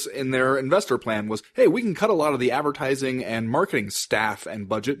said was in their investor plan was, hey, we can cut a lot of the advertising and marketing staff and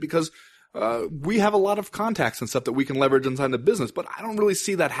budget because we have a lot of contacts and stuff that we can leverage inside the business. But I don't really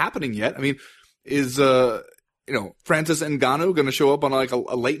see that happening yet. I mean, is Francis Ngannou going to show up on like a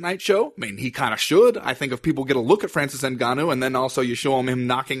late night show? I mean, he kind of should. I think if people get a look at Francis Ngannou and then also you show him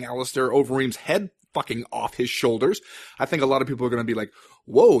knocking Alistair Overeem's head fucking off his shoulders, I think a lot of people are going to be like,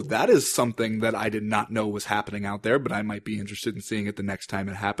 whoa, that is something that I did not know was happening out there, but I might be interested in seeing it the next time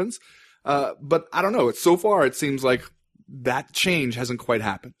it happens. But I don't know. So far, it seems like that change hasn't quite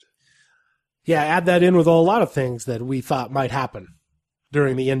happened. Yeah, add that in with a lot of things that we thought might happen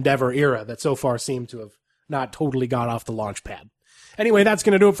during the Endeavor era that so far seem to have not totally got off the launch pad. Anyway, that's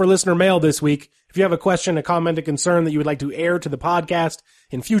going to do it for listener mail this week. If you have a question, a comment, a concern that you would like to air to the podcast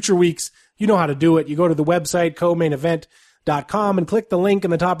in future weeks, you know how to do it. You go to the website, co-mainevent.com, and click the link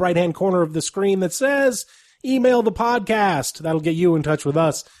in the top right-hand corner of the screen that says email the podcast. That'll get you in touch with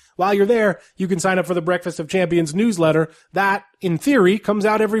us. While you're there, you can sign up for the Breakfast of Champions newsletter. That, in theory, comes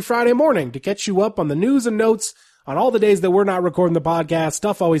out every Friday morning to catch you up on the news and notes on all the days that we're not recording the podcast.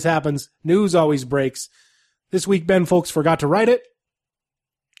 Stuff always happens. News always breaks. This week, Ben Folks forgot to write it.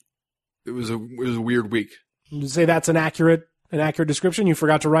 It was a weird week. You say that's an accurate description? You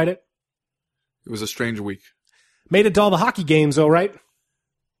forgot to write it? It was a strange week. Made it to all the hockey games, though, right?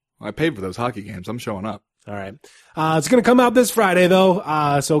 I paid for those hockey games. I'm showing up. All right. It's going to come out this Friday,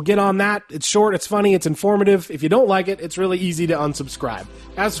 though, so get on that. It's short, it's funny, it's informative. If you don't like it, it's really easy to unsubscribe.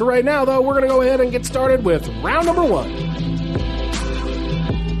 As for right now, though, we're going to go ahead and get started with round number 1.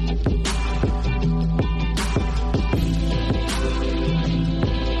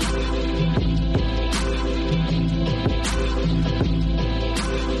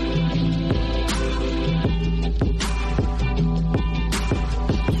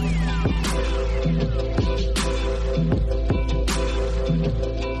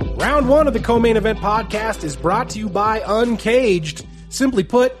 Round 1 of the Co-Main Event podcast is brought to you by Uncaged. Simply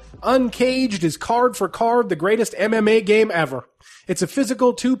put, Uncaged is card for card the greatest MMA game ever. It's a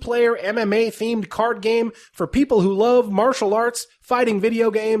physical 2-player MMA-themed card game for people who love martial arts, fighting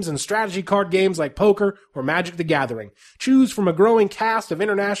video games, and strategy card games like poker or Magic the Gathering. Choose from a growing cast of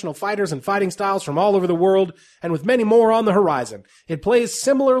international fighters and fighting styles from all over the world, and with many more on the horizon. It plays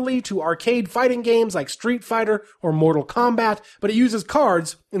similarly to arcade fighting games like Street Fighter or Mortal Kombat, but it uses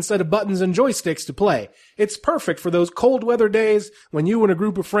cards instead of buttons and joysticks to play. It's perfect for those cold weather days when you and a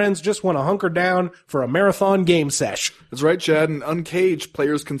group of friends just want to hunker down for a marathon game sesh. That's right, Chad. In Uncaged,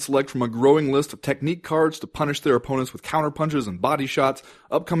 players can select from a growing list of technique cards to punish their opponents with counter punches and body shots.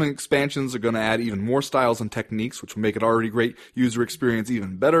 Upcoming expansions are going to add even more styles and techniques, which will make it already great user experience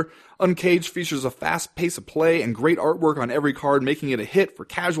even better. Uncaged features a fast pace of play and great artwork on every card, making it a hit for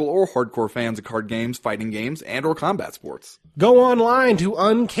casual or hardcore fans of card games, fighting games, and or combat sports. Go online to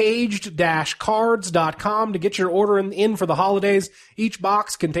uncaged-cards.com to get your order in for the holidays. Each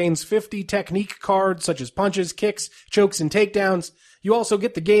box contains 50 technique cards such as punches, kicks, chokes, and takedowns. You also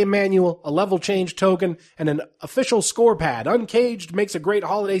get the game manual, a level change token, and an official score pad. Uncaged makes a great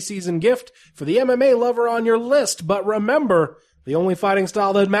holiday season gift for the MMA lover on your list, but remember, the only fighting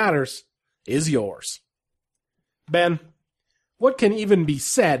style that matters is yours. Ben, what can even be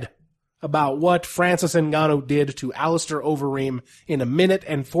said about what Francis Ngannou did to Alistair Overeem in 1 minute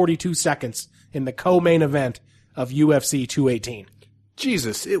and 42 seconds in the co-main event of UFC 218?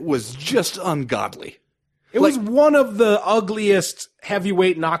 Jesus, it was just ungodly. It was one of the ugliest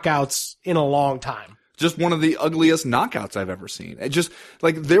heavyweight knockouts in a long time. Just one of the ugliest knockouts I've ever seen. It just,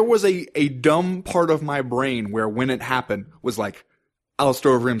 there was a dumb part of my brain where when it happened was like,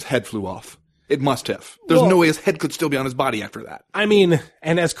 Alistair Overeem's head flew off. It must have. There's no way his head could still be on his body after that. I mean,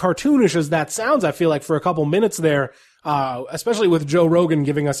 and as cartoonish as that sounds, I feel like for a couple minutes there, especially with Joe Rogan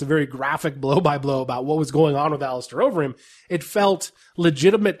giving us a very graphic blow-by-blow about what was going on with Alistair Overeem, it felt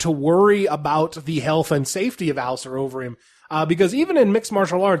legitimate to worry about the health and safety of Alistair Overeem. Because even in mixed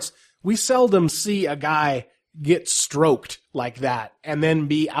martial arts, we seldom see a guy get stroked like that and then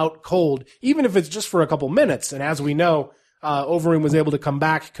be out cold, even if it's just for a couple minutes. And as we know, Overeem was able to come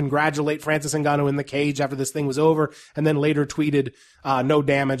back, congratulate Francis Ngannou in the cage after this thing was over, and then later tweeted no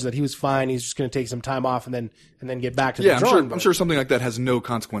damage, that he was fine. He's just going to take some time off and then get back to the drawing board. I'm sure something like that has no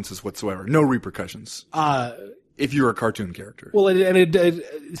consequences whatsoever, no repercussions. If you're a cartoon character, well, you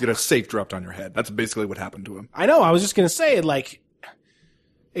get a safe dropped on your head. That's basically what happened to him. I know. I was just going to say,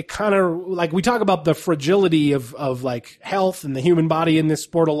 it kind of we talk about the fragility of health and the human body in this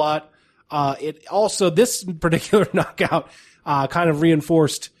sport a lot. It also, this particular knockout, kind of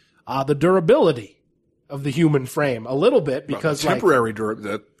reinforced, the durability of the human frame a little bit because temporary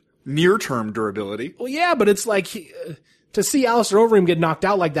the near-term durability. Well, yeah, but it's to see Alistair Overeem get knocked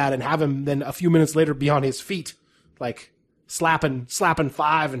out like that and have him then a few minutes later be on his feet, slapping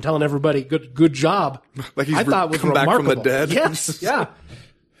 5 and telling everybody good job. Like he's come back from the dead. Yes. Yeah.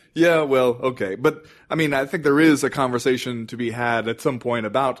 Yeah. Well, okay. But I mean, I think there is a conversation to be had at some point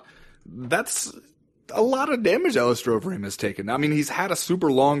about that's a lot of damage Alistair Overeem has taken. I mean, he's had a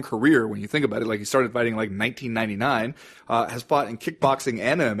super long career when you think about it. Like, he started fighting like 1999, has fought in kickboxing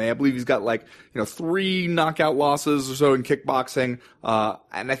and MMA. I believe he's got 3 knockout losses or so in kickboxing.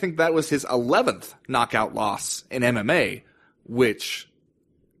 And I think that was his 11th knockout loss in MMA, which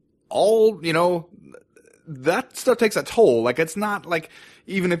that stuff takes a toll. Like, it's not like,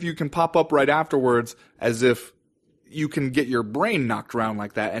 even if you can pop up right afterwards, as if you can get your brain knocked around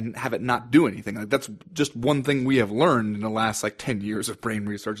like that and have it not do anything. Like, that's just one thing we have learned in the last 10 years of brain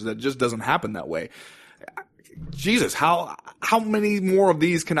research, that just doesn't happen that way. Jesus, how many more of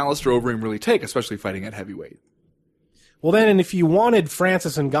these can Alistair Overeem really take, especially fighting at heavyweight? Well, then, and if you wanted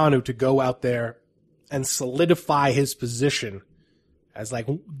Francis Ngannou to go out there and solidify his position as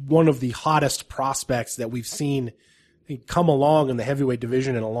one of the hottest prospects that we've seen come along in the heavyweight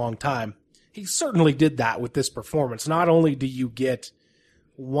division in a long time, he certainly did that with this performance. Not only do you get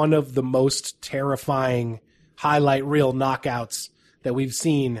one of the most terrifying highlight reel knockouts that we've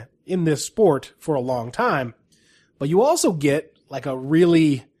seen in this sport for a long time, but you also get a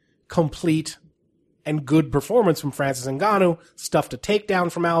really complete and good performance from Francis Ngannou. Stuffed a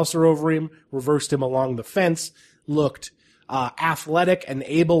takedown from Alistair Overeem, reversed him along the fence, looked athletic and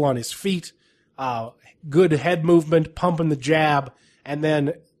able on his feet, good head movement, pumping the jab, and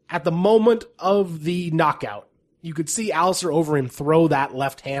then at the moment of the knockout, you could see Alistair Overeem throw that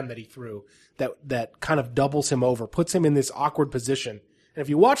left hand that he threw that kind of doubles him over, puts him in this awkward position. And if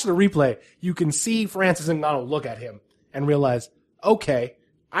you watch the replay, you can see Francis Ngannou look at him and realize, okay,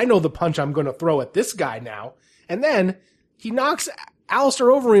 I know the punch I'm going to throw at this guy now. And then he knocks Alistair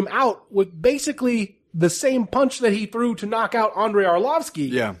Overeem out with basically the same punch that he threw to knock out Andrei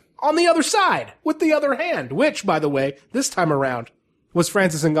Arlovsky on the other side with the other hand, which, by the way, this time around was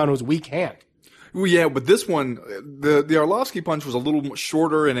Francis Ngannou's weak hand. Well, yeah, but this one, the Arlovsky punch was a little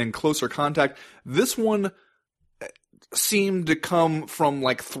shorter and in closer contact. This one seemed to come from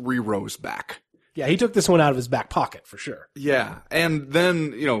 3 rows back. Yeah, he took this one out of his back pocket for sure. Yeah, and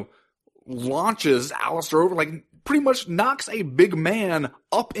then, launches Alistair Overeem, pretty much knocks a big man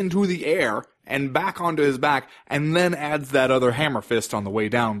up into the air and back onto his back, and then adds that other hammer fist on the way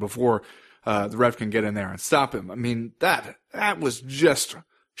down before the ref can get in there and stop him. I mean, that was just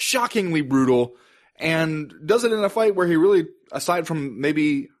shockingly brutal, and does it in a fight where he really, aside from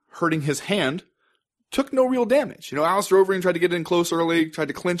maybe hurting his hand, took no real damage. Alistair Overeem tried to get in close early, tried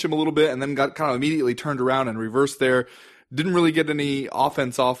to clinch him a little bit, and then got kind of immediately turned around and reversed there. Didn't really get any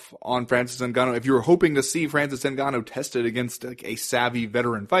offense off on Francis Ngannou. If you were hoping to see Francis Ngannou tested against a savvy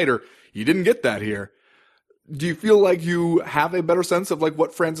veteran fighter, you didn't get that here. Do you feel like you have a better sense of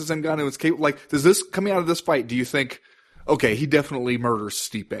what Francis Ngannou is capable? Does this, coming out of this fight, do you think, okay, he definitely murders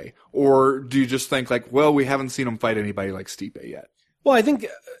Stipe? Or do you just think well, we haven't seen him fight anybody like Stipe yet? Well, I think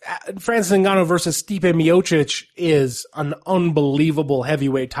Francis Ngannou versus Stipe Miocic is an unbelievable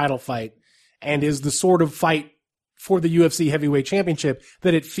heavyweight title fight, and is the sort of fight for the UFC heavyweight championship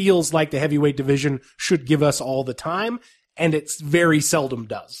that it feels like the heavyweight division should give us all the time, and it very seldom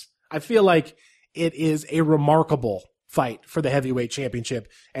does. I feel like it is a remarkable fight for the heavyweight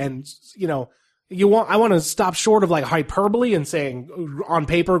championship, and I want to stop short of hyperbole and saying on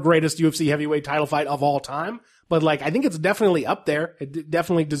paper greatest UFC heavyweight title fight of all time, but I think it's definitely up there. It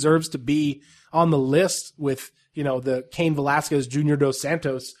definitely deserves to be on the list with the Cain Velasquez Jr. Dos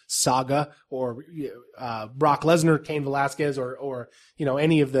Santos saga, or Brock Lesnar Cain Velasquez, or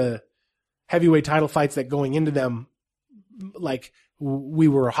any of the heavyweight title fights that going into them we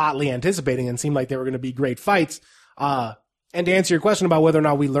were hotly anticipating and seemed like they were going to be great fights. And to answer your question about whether or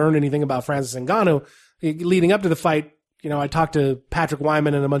not we learned anything about Francis Ngannou leading up to the fight, I talked to Patrick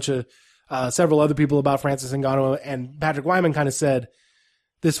Wyman and a bunch of several other people about Francis Ngannou, and Patrick Wyman kind of said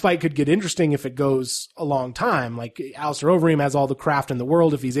this fight could get interesting if it goes a long time. Alistair Overeem has all the craft in the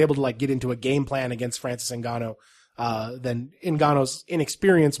world. If he's able to get into a game plan against Francis Ngannou, then Ngannou's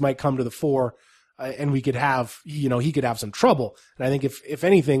inexperience might come to the fore, and we could have, he could have some trouble. And I think if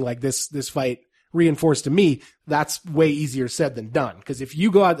anything, this fight reinforced to me, that's way easier said than done. Because if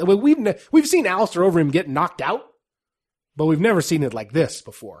you go out, we've seen Alistair Overeem get knocked out, but we've never seen it like this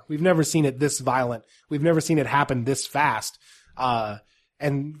before. We've never seen it this violent. We've never seen it happen this fast.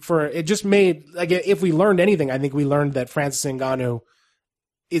 And it just made, if we learned anything, I think we learned that Francis Ngannou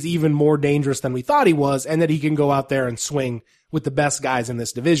is even more dangerous than we thought he was, and that he can go out there and swing with the best guys in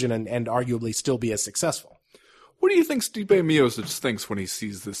this division and arguably still be as successful. What do you think Stipe Miocic thinks when he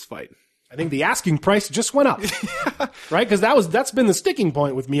sees this fight? I think the asking price just went up, right? Because that's been the sticking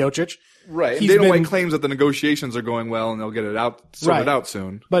point with Miocic. Right. And Dana White claims that the negotiations are going well and they'll get it sorted out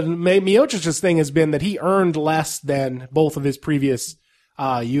soon. But Miocic's thing has been that he earned less than both of his previous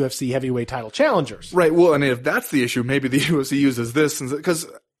UFC heavyweight title challengers. Right. Well, and if that's the issue, maybe the UFC uses this because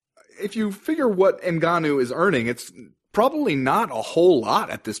if you figure what Ngannou is earning, it's probably not a whole lot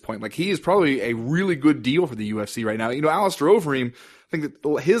at this point. Like, he is probably a really good deal for the UFC right now. You know, Alistair Overeem, I think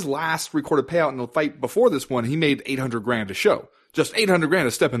that his last recorded payout in the fight before this one, he made $800,000 a show. Just $800,000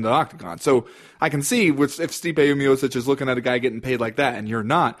 to step into the octagon. So I can see if Stipe Miocic is looking at a guy getting paid like that and you're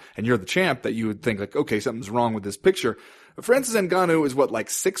not, and you're the champ, that you would think like, okay, something's wrong with this picture. But Francis Ngannou is like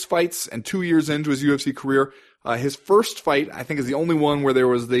 6 fights and 2 years into his UFC career. His first fight, I think, is the only one where there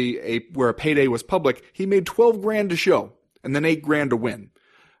was where a payday was public. He made $12,000 to show and then $8,000 to win.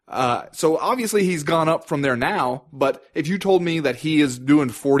 So obviously he's gone up from there now, but if you told me that he is doing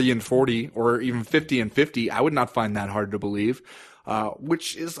 40-40 or even 50-50, I would not find that hard to believe,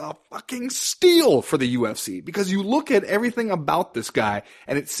 which is a fucking steal for the UFC, because you look at everything about this guy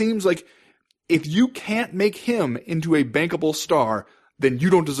and it seems like if you can't make him into a bankable star, then you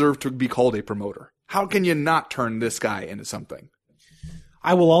don't deserve to be called a promoter. How can you not turn this guy into something?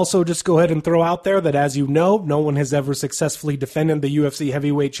 I will also just go ahead and throw out there that, as you know, no one has ever successfully defended the UFC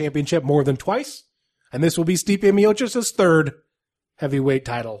heavyweight championship more than twice. And this will be Stipe Miocic's 3rd heavyweight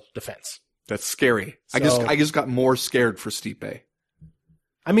title defense. That's scary. So, I just got more scared for Stipe.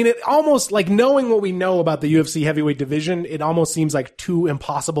 I mean, it almost, like, knowing what we know about the UFC heavyweight division, it almost seems like too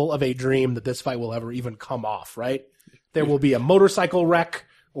impossible of a dream that this fight will ever even come off, right? There will be a motorcycle wreck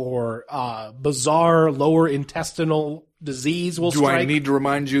or bizarre lower intestinal disease will strike. Do I need to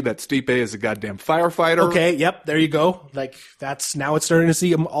remind you that Stipe is a goddamn firefighter? Okay, yep, there you go. Like, now it's starting to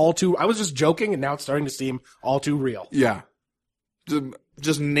seem all too, I was just joking, and now it's starting to seem all too real. Yeah.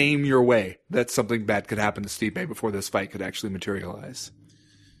 Just name your way that something bad could happen to Stipe before this fight could actually materialize.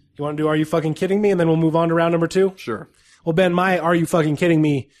 You want to do Are You Fucking Kidding Me? And then we'll move on to round number 2? Sure. Well, Ben, my Are You Fucking Kidding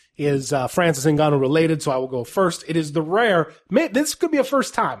Me is Francis Ngannou related, so I will go first. It is the rare, this could be a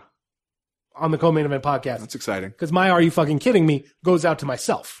first time on the Co-Main Event podcast. That's exciting. Because my Are You Fucking Kidding Me goes out to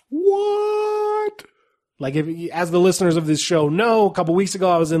myself. What? Like, as the listeners of this show know, a couple weeks ago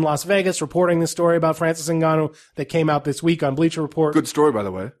I was in Las Vegas reporting this story about Francis Ngannou that came out this week on Bleacher Report. Good story, by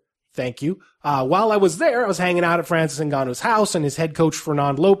the way. Thank you. While I was there, I was hanging out at Francis Ngannou's house, and his head coach,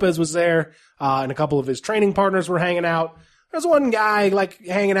 Fernando Lopez, was there, and a couple of his training partners were hanging out. There's one guy, like,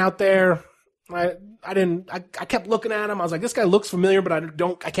 hanging out there. I kept looking at him. I was like, this guy looks familiar, but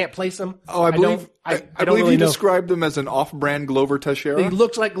I can't place him. Oh, I believe really he know. described him as an off-brand Glover Teixeira. He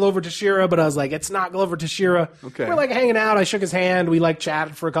looked like Glover Teixeira, but I was like, it's not Glover Teixeira. Okay. We're like hanging out. I shook his hand. We like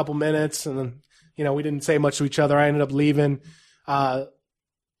chatted for a couple minutes, and then, we didn't say much to each other. I ended up leaving.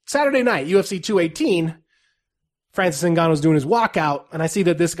 Saturday night, UFC 218, Francis Ngannou's doing his walkout, and I see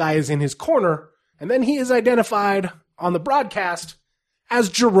that this guy is in his corner, and then he is identified on the broadcast as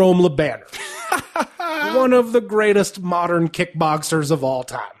Jerome Le Banner, one of the greatest modern kickboxers of all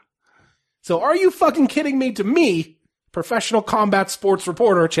time. So are you fucking kidding me? To me, professional combat sports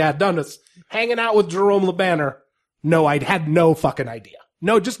reporter Chad Dundas, hanging out with Jerome Le Banner? No, I had no fucking idea.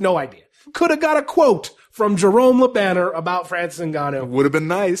 No, just no idea. Could have got a quote from Jerome Le Banner about Francis Ngannou. Would have been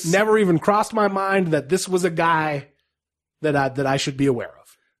nice. Never even crossed my mind that this was a guy that I should be aware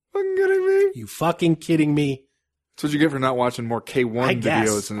of. Fucking kidding me? You fucking kidding me? That's what you get for not watching more K1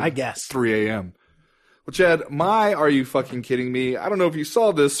 videos at 3 a.m. Well, Chad, my Are You Fucking Kidding Me? I don't know if you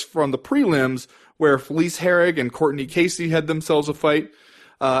saw this from the prelims where Felice Herrig and Courtney Casey had themselves a fight.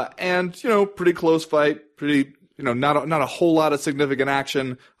 And, pretty close fight, pretty, not a whole lot of significant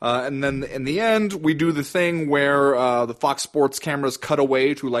action. And then in the end, we do the thing where the Fox Sports cameras cut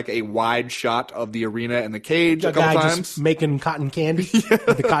away to like a wide shot of the arena and the cage a couple times. Just making cotton candy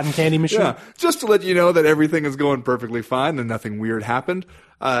with the cotton candy machine. Yeah, just to let you know that everything is going perfectly fine and nothing weird happened.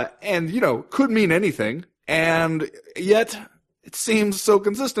 And, could mean anything. And yet, it seems so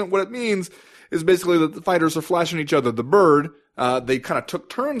consistent. What it means is basically that the fighters are flashing each other the bird. They kind of took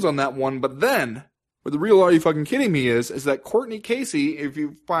turns on that one, but then what the real Are You Fucking Kidding Me is that Courtney Casey, if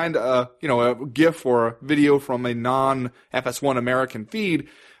you find a GIF or a video from a non-FS1 American feed,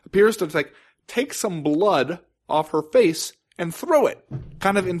 appears to take some blood off her face and throw it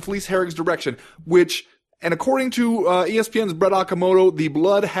kind of in Felice Herrig's direction, and according to ESPN's Brett Okamoto, the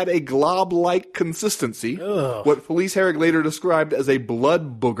blood had a glob-like consistency, what Felice Herrig later described as a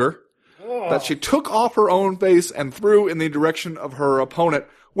blood booger, that she took off her own face and threw in the direction of her opponent,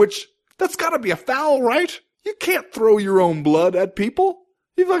 which, that's gotta be a foul, right? You can't throw your own blood at people.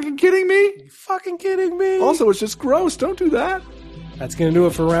 You fucking kidding me? You fucking kidding me? Also, it's just gross. Don't do that. That's gonna do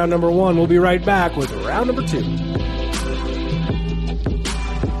it for round number 1. We'll be right back with round number 2.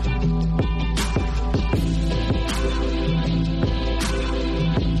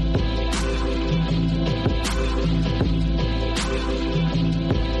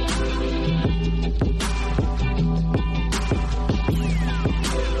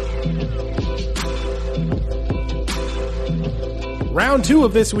 Round 2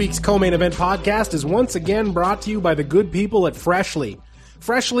 of this week's co-main event podcast is once again brought to you by the good people at Freshly.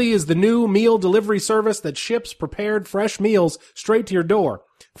 Freshly is the new meal delivery service that ships prepared fresh meals straight to your door.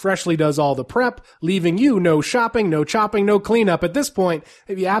 Freshly does all the prep, leaving you no shopping, no chopping, no cleanup. At this point,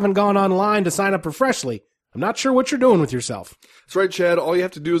 if you haven't gone online to sign up for Freshly, I'm not sure what you're doing with yourself. That's right, Chad. All you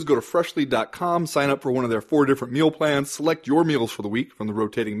have to do is go to Freshly.com, sign up for one of their 4 different meal plans, select your meals for the week from the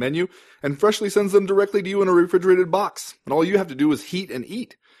rotating menu, and Freshly sends them directly to you in a refrigerated box. And all you have to do is heat and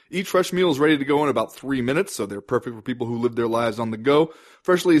eat. Each fresh meal is ready to go in about 3 minutes, so they're perfect for people who live their lives on the go.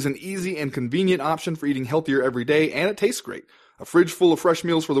 Freshly is an easy and convenient option for eating healthier every day, and it tastes great. A fridge full of fresh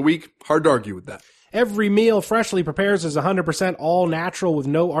meals for the week, hard to argue with that. Every meal Freshly prepares is 100% all natural with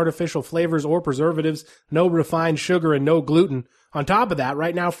no artificial flavors or preservatives, no refined sugar, and no gluten. On top of that,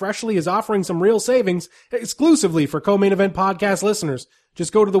 right now, Freshly is offering some real savings exclusively for Co-Main Event podcast listeners.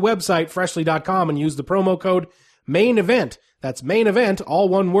 Just go to the website, Freshly.com, and use the promo code MAIN-EVENT. That's main event, all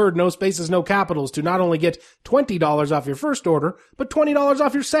one word, no spaces, no capitals, to not only get $20 off your first order, but $20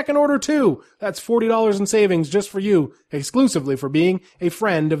 off your second order too. That's $40 in savings just for you, exclusively for being a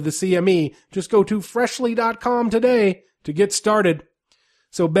friend of the CME. Just go to Freshly.com today to get started.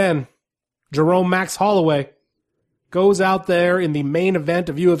 So Ben, Jerome Max Holloway goes out there in the main event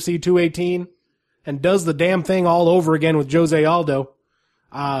of UFC 218 and does the damn thing all over again with Jose Aldo.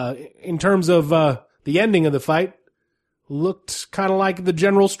 In terms of the ending of the fight, looked kind of like the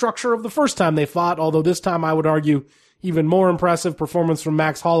general structure of the first time they fought, although this time I would argue even more impressive performance from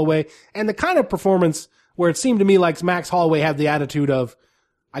Max Holloway, and the kind of performance where it seemed to me like Max Holloway had the attitude of,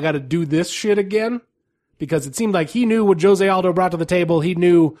 I got to do this shit again, because it seemed like he knew what Jose Aldo brought to the table. He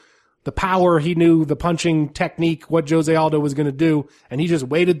knew the power, he knew the punching technique, what Jose Aldo was going to do, and he just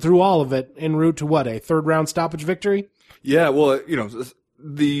waded through all of it en route to what, a third round stoppage victory? Yeah, well, you know,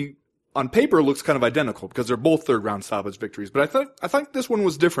 on paper it looks kind of identical because they're both third round stoppage victories. But I think this one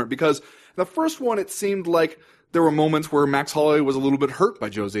was different because the first one it seemed like there were moments where Max Holloway was a little bit hurt by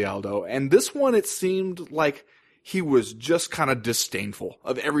Jose Aldo. And this one it seemed like he was just kind of disdainful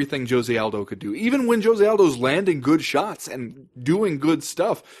of everything Jose Aldo could do. Even when Jose Aldo's landing good shots and doing good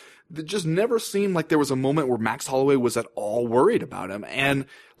stuff, it just never seemed like there was a moment where Max Holloway was at all worried about him. And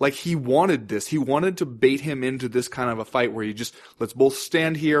like he wanted this. He wanted to bait him into this kind of a fight where let's both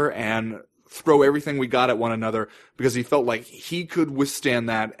stand here and throw everything we got at one another, because he felt like he could withstand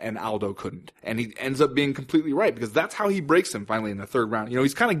that and Aldo couldn't. And he ends up being completely right, because that's how he breaks him finally in the third round. You know,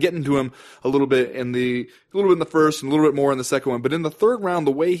 he's kind of getting to him a little bit in the first and a little bit more in the second one. But in the third round,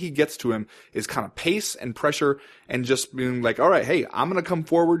 the way he gets to him is kind of pace and pressure and just being like, all right, hey, I'm going to come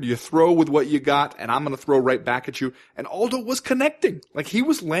forward. You throw with what you got and I'm going to throw right back at you. And Aldo was connecting. Like he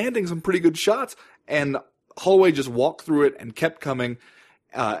was landing some pretty good shots, and Holloway just walked through it and kept coming.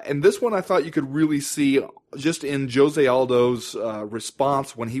 And this one I thought you could really see just in Jose Aldo's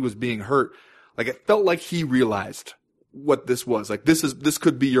response when he was being hurt. Like it felt like he realized what this was. Like this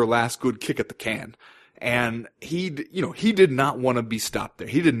could be your last good kick at the can. And he did not want to be stopped there.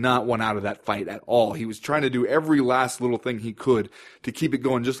 He did not want out of that fight at all. He was trying to do every last little thing he could to keep it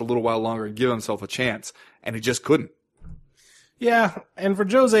going just a little while longer and give himself a chance. And he just couldn't. Yeah, and for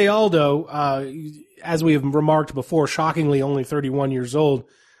Jose Aldo, as we have remarked before, shockingly only 31 years old.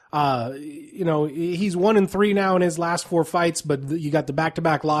 He's 1-3 now in his last 4 fights, but you got the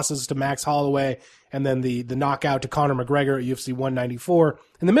back-to-back losses to Max Holloway and then the knockout to Conor McGregor at UFC 194.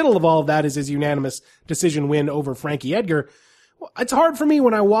 In the middle of all of that is his unanimous decision win over Frankie Edgar. It's hard for me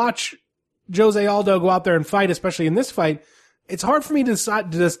when I watch Jose Aldo go out there and fight, especially in this fight. It's hard for me to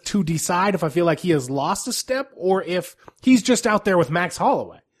decide if I feel like he has lost a step or if he's just out there with Max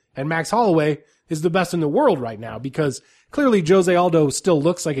Holloway. And Max Holloway is the best in the world right now, because clearly Jose Aldo still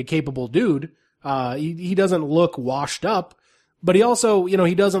looks like a capable dude. He doesn't look washed up, but he also,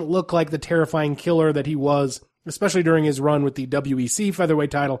 he doesn't look like the terrifying killer that he was, especially during his run with the WEC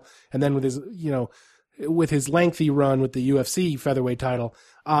featherweight title and then with his, with his lengthy run with the UFC featherweight title.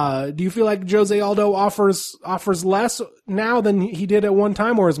 Do you feel like Jose Aldo offers less now than he did at one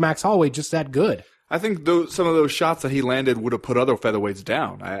time, or is Max Holloway just that good? I think some of those shots that he landed would have put other featherweights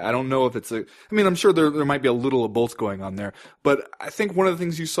down. I don't know if it's I'm sure there might be a little of both going on there, but I think one of the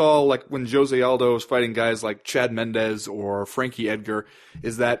things you saw, like when Jose Aldo was fighting guys like Chad Mendes or Frankie Edgar,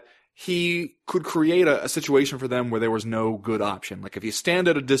 is that he could create a situation for them where there was no good option. Like if you stand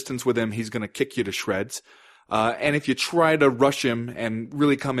at a distance with him, he's going to kick you to shreds. And if you try to rush him and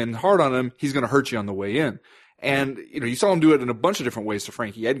really come in hard on him, he's going to hurt you on the way in. And, you saw him do it in a bunch of different ways to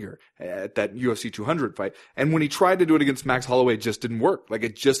Frankie Edgar at that UFC 200 fight. And when he tried to do it against Max Holloway, it just didn't work. Like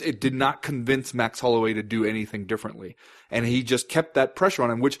it did not convince Max Holloway to do anything differently. And he just kept that pressure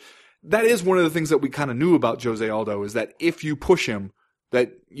on him, which that is one of the things that we kind of knew about Jose Aldo, is that if you push him,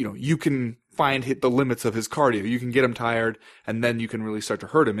 that, you can hit the limits of his cardio. You can get him tired, and then you can really start to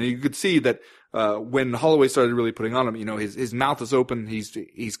hurt him. And you could see that when Holloway started really putting on him, his mouth is open.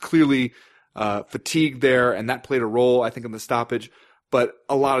 He's clearly fatigued there, and that played a role, I think, in the stoppage. But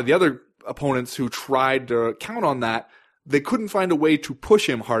a lot of the other opponents who tried to count on that, they couldn't find a way to push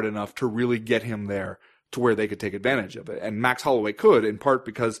him hard enough to really get him there to where they could take advantage of it. And Max Holloway could, in part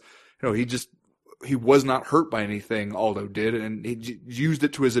because, he was not hurt by anything Aldo did, and he used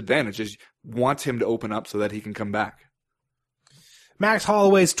it to his advantage. He wants him to open up so that he can come back. Max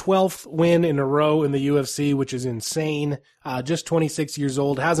Holloway's 12th win in a row in the UFC, which is insane. Just 26 years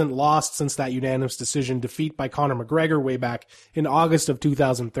old, hasn't lost since that unanimous decision defeat by Conor McGregor way back in August of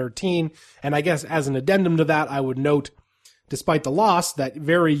 2013. And I guess as an addendum to that, I would note, despite the loss, that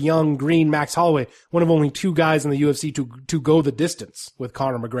very young green Max Holloway, one of only 2 guys in the UFC to go the distance with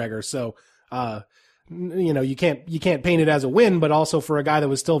Conor McGregor. So, you can't paint it as a win, but also for a guy that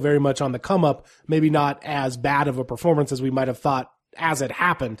was still very much on the come up, maybe not as bad of a performance as we might have thought as it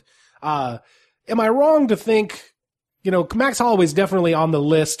happened. Am I wrong to think, Max Holloway's definitely on the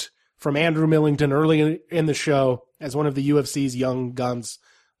list from Andrew Millington early in the show as one of the UFC's young guns,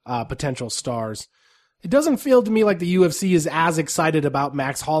 potential stars. It doesn't feel to me like the UFC is as excited about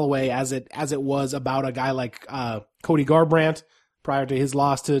Max Holloway as it was about a guy like Cody Garbrandt prior to his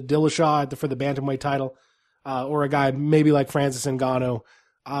loss to Dillashaw for the bantamweight title, or a guy maybe like Francis Ngannou.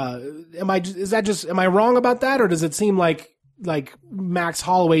 Am I wrong about that, or does it seem like Max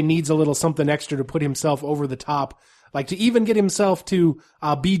Holloway needs a little something extra to put himself over the top, like to even get himself to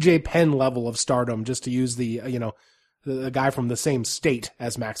BJ Penn level of stardom, just to use the guy from the same state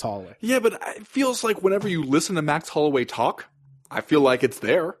as Max Holloway? Yeah, but it feels like whenever you listen to Max Holloway talk, I feel like it's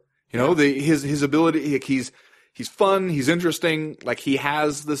there. His ability, he's fun, he's interesting, like he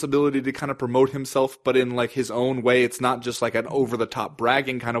has this ability to kind of promote himself, but in like his own way. It's not just like an over the top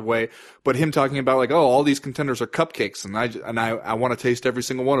bragging kind of way, but him talking about like, oh, all these contenders are cupcakes, and I want to taste every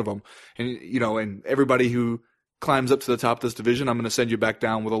single one of them. And, and everybody who climbs up to the top of this division, I'm going to send you back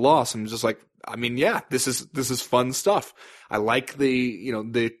down with a loss. And just like, yeah, this is fun stuff. I like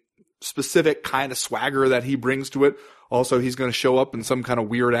the specific kind of swagger that he brings to it. Also, he's going to show up in some kind of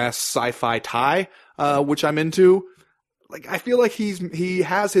weird ass sci-fi tie, which I'm into. Like, I feel like he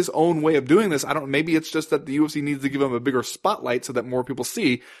has his own way of doing this. Maybe it's just that the UFC needs to give him a bigger spotlight so that more people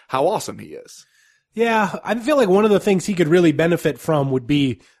see how awesome he is. Yeah, I feel like one of the things he could really benefit from would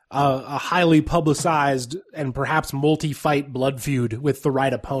be a highly publicized and perhaps multi-fight blood feud with the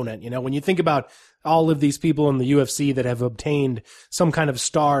right opponent. When you think about all of these people in the UFC that have obtained some kind of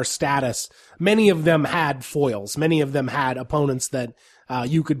star status, many of them had foils. Many of them had opponents that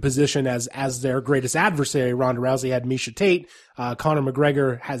you could position as their greatest adversary. Ronda Rousey had Miesha Tate. Conor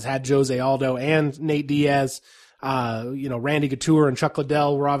McGregor has had Jose Aldo and Nate Diaz. Randy Couture and Chuck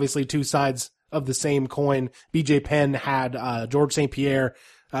Liddell were obviously 2 sides of the same coin. BJ Penn had George St. Pierre.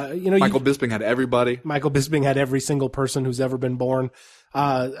 Michael Bisping had everybody. Michael Bisping had every single person who's ever been born.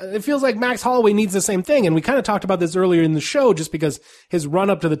 It feels like Max Holloway needs the same thing. And we kind of talked about this earlier in the show, just because his run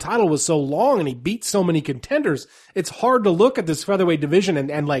up to the title was so long and he beat so many contenders. It's hard to look at this featherweight division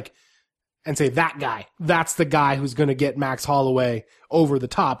and say that guy, that's the guy who's going to get Max Holloway over the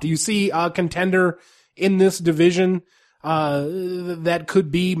top. Do you see a contender in this division, that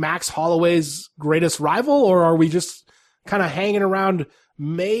could be Max Holloway's greatest rival? Or are we just kind of hanging around,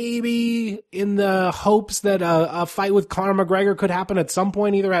 maybe in the hopes that a fight with Conor McGregor could happen at some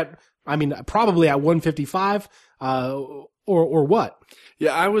point, probably at 155, or what?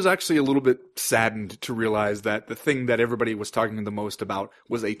 Yeah, I was actually a little bit saddened to realize that the thing that everybody was talking the most about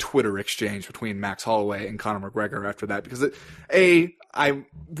was a Twitter exchange between Max Holloway and Conor McGregor after that, because I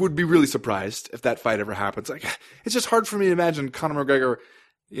would be really surprised if that fight ever happens. Like, it's just hard for me to imagine Conor McGregor,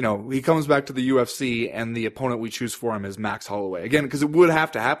 he comes back to the UFC and the opponent we choose for him is Max Holloway. Again, because it would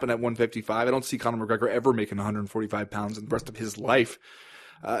have to happen at 155. I don't see Conor McGregor ever making 145 pounds in the rest of his life.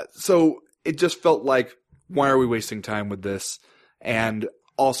 So it just felt like, why are we wasting time with this? And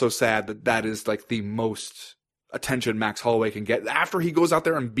also sad that is like the most attention Max Holloway can get. After he goes out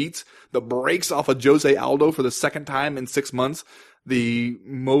there and beats the brakes off of Jose Aldo for the second time in 6 months, the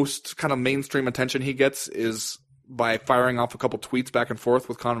most kind of mainstream attention he gets is by firing off a couple tweets back and forth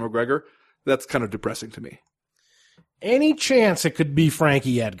with Conor McGregor. That's kind of depressing to me. Any chance it could be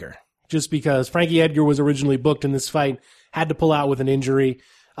Frankie Edgar? Just because Frankie Edgar was originally booked in this fight, had to pull out with an injury.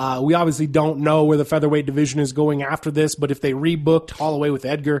 We obviously don't know where the featherweight division is going after this, but if they rebooked Holloway with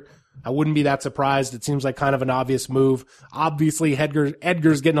Edgar, I wouldn't be that surprised. It seems like kind of an obvious move. Obviously,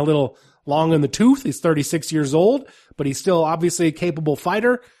 Edgar's getting a little long in the tooth. He's 36 years old, but he's still obviously a capable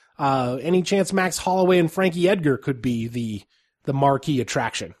fighter. Any chance Max Holloway and Frankie Edgar could be the marquee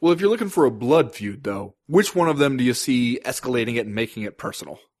attraction? Well, if you're looking for a blood feud, though, which one of them do you see escalating it and making it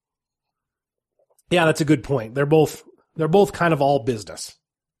personal? Yeah, that's a good point. They're both kind of all business.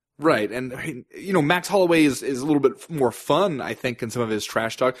 Right, and Max Holloway is a little bit more fun, I think, in some of his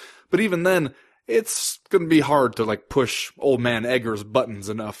trash talk. But even then, it's going to be hard to push old man Edgar's buttons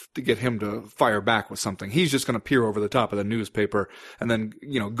enough to get him to fire back with something. He's just going to peer over the top of the newspaper and then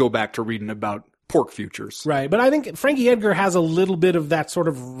go back to reading about pork futures. Right, but I think Frankie Edgar has a little bit of that sort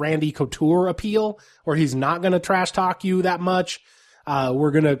of Randy Couture appeal, where he's not going to trash talk you that much.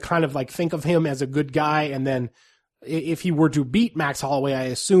 We're going to kind of think of him as a good guy, and then if he were to beat Max Holloway, I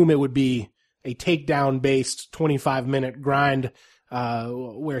assume it would be a takedown-based 25-minute grind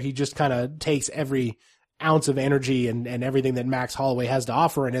where he just kind of takes every ounce of energy and everything that Max Holloway has to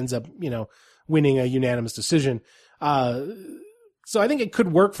offer and ends up, winning a unanimous decision. So I think it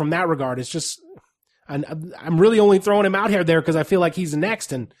could work from that regard. It's just, I'm really only throwing him out here there because I feel like he's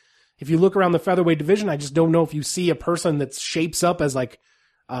next. And if you look around the featherweight division, I just don't know if you see a person that shapes up as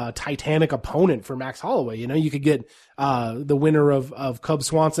a titanic opponent for Max Holloway. You could get the winner of Cub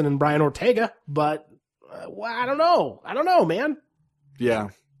Swanson and Brian Ortega, but I don't know, man. Yeah.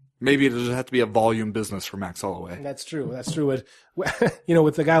 Maybe it just have to be a volume business for Max Holloway. That's true. With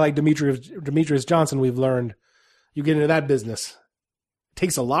a guy like Demetrius Johnson, we've learned you get into that business. It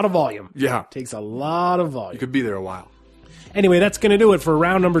takes a lot of volume. Yeah. It takes a lot of volume. You could be there a while. Anyway, that's going to do it for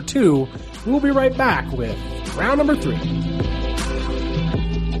round number 2. We'll be right back with round number 3.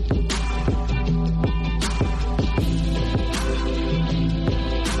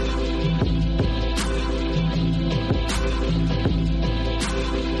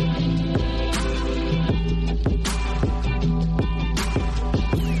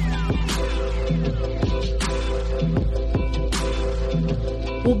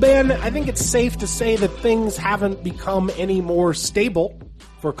 Well, Ben, I think it's safe to say that things haven't become any more stable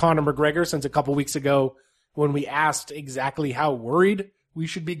for Conor McGregor since a couple weeks ago when we asked exactly how worried we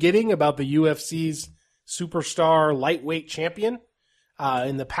should be getting about the UFC's superstar lightweight champion.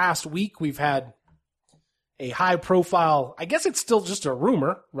 In the past week, we've had a high-profile, I guess it's still just a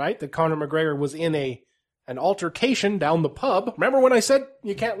rumor, right, that Conor McGregor was in an altercation down the pub. Remember when I said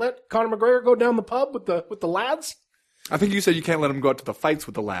you can't let Conor McGregor go down the pub with the lads? I think you said you can't let him go out to the fights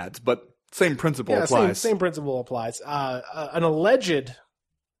with the lads, but same principle applies. Same principle applies. An alleged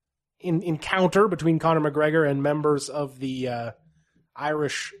encounter between Conor McGregor and members of the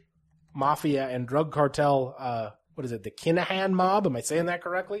Irish mafia and drug cartel. What is it? The Kinahan mob? Am I saying that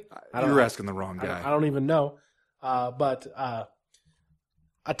correctly? You're asking the wrong guy. I don't even know. But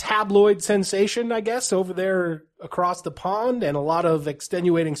a tabloid sensation, I guess, over there across the pond, and a lot of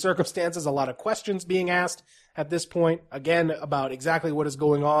extenuating circumstances, a lot of questions being asked at this point, again, about exactly what is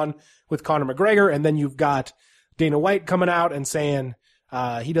going on with Conor McGregor. And then you've got Dana White coming out and saying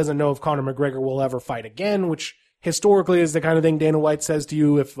he doesn't know if Conor McGregor will ever fight again, which historically is the kind of thing Dana White says to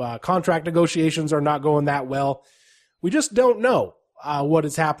you if contract negotiations are not going that well. We just don't know what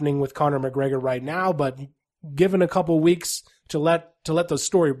is happening with Conor McGregor right now, but given a couple weeks to let the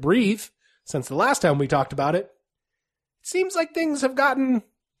story breathe since the last time we talked about it, it seems like things have gotten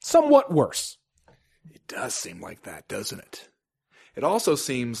somewhat worse. It does seem like that, doesn't it? It also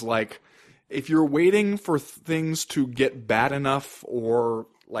seems like if you're waiting for things to get bad enough or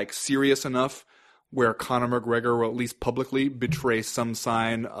serious enough where Conor McGregor will at least publicly betray some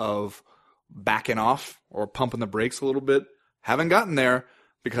sign of backing off or pumping the brakes a little bit, haven't gotten there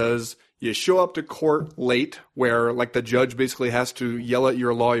because you show up to court late where the judge basically has to yell at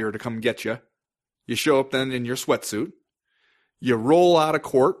your lawyer to come get you. You show up then in your sweatsuit. You roll out of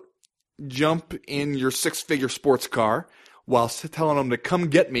court, jump in your 6-figure sports car while telling them to come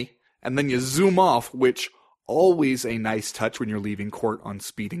get me, and then you zoom off, which always a nice touch when you're leaving court on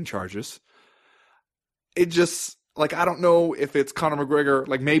speeding charges. It just, I don't know if it's Conor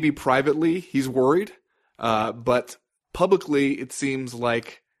McGregor, maybe privately he's worried, but publicly it seems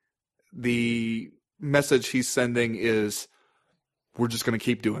like the message he's sending is we're just going to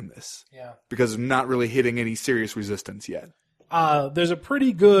keep doing this. Yeah. Because not really hitting any serious resistance yet. There's a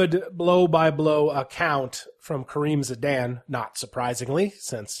pretty good blow-by-blow account from Kareem Zidane, not surprisingly,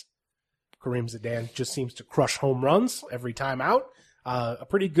 since Kareem Zidane just seems to crush home runs every time out. A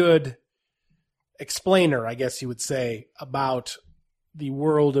pretty good explainer, I guess you would say, about the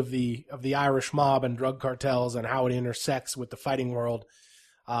world of the Irish mob and drug cartels and how it intersects with the fighting world.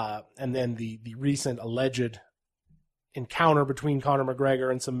 And then the recent alleged encounter between Conor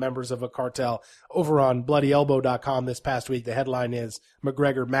McGregor and some members of a cartel over on BloodyElbow.com this past week. The headline is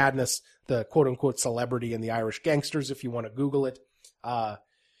McGregor Madness, the quote-unquote celebrity in the Irish gangsters, if you want to Google it.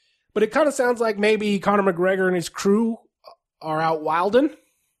 But it kind of sounds like maybe Conor McGregor and his crew are out wilding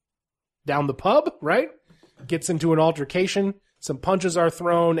down the pub, right? Gets into an altercation. Some punches are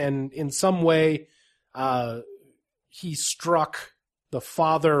thrown, and in some way, he struck the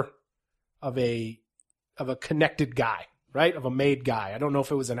father of a connected guy, right? Of a made guy. I don't know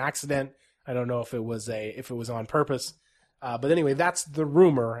if it was an accident. I don't know if it was on purpose. But anyway, that's the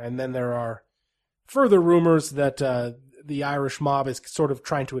rumor. And then there are further rumors that the Irish mob is sort of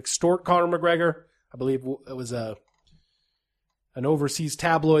trying to extort Conor McGregor. I believe it was an overseas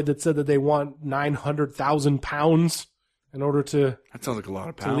tabloid that said that they want £900,000 in order to that sounds like a lot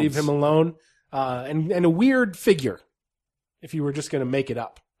of pounds. To leave him alone. And a weird figure, if you were just going to make it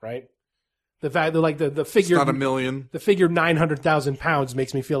up, right? The fact that like the figure, it's not $1 million. The figure £900,000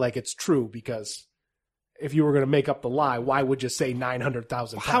 makes me feel like it's true, because if you were going to make up the lie, why would you say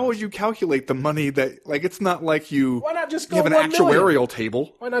 £900,000? How would you calculate the money that, like, it's not like you, why not just go you have an 1 million? actuarial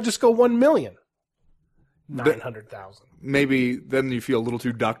table. Why not just go 1 million? 900,000. Maybe then you feel a little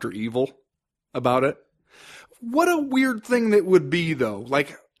too Dr. Evil about it. What a weird thing that would be, though.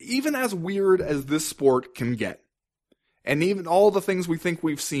 Like, even as weird as this sport can get, and even all the things we think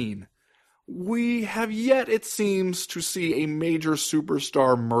we've seen, we have yet, it seems, to see a major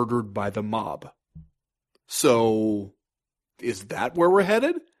superstar murdered by the mob. So, is that where we're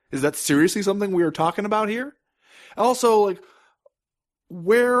headed? Is that seriously something we are talking about here? Also, like,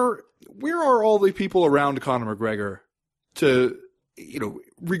 where are all the people around Conor McGregor to,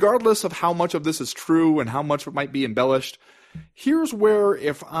 regardless of how much of this is true and how much it might be embellished, here's where,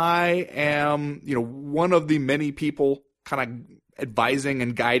 if I am, one of the many people kind of advising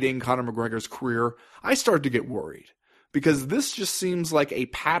and guiding Conor McGregor's career, I start to get worried, because this just seems like a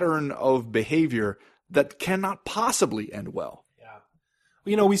pattern of behavior that cannot possibly end well.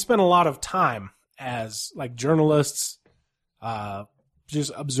 Yeah. We spent a lot of time as like journalists,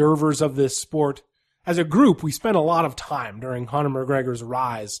 just observers of this sport. As a group, we spent a lot of time during Conor McGregor's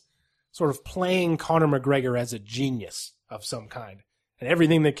rise sort of playing Conor McGregor as a genius of some kind. And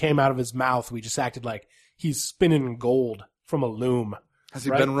everything that came out of his mouth, we just acted like he's spinning gold from a loom. Has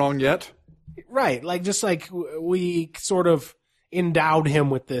he been wrong yet? Right. Like, just like we sort of endowed him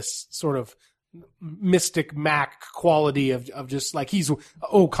with this sort of mystic Mac quality of just like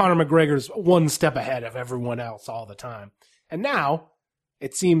Conor McGregor's one step ahead of everyone else all the time. And now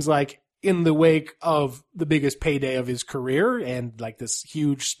it seems like in the wake of the biggest payday of his career and like this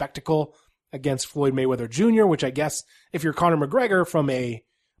huge spectacle against Floyd Mayweather Jr., which I guess if you're Conor McGregor from a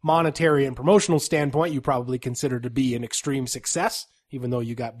monetary and promotional standpoint, you probably consider to be an extreme success, even though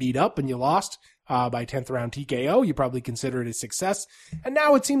you got beat up and you lost by 10th round TKO, you probably consider it a success. And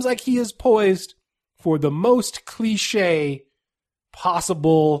now it seems like he is poised for the most cliche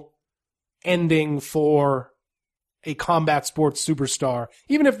possible ending for a combat sports superstar.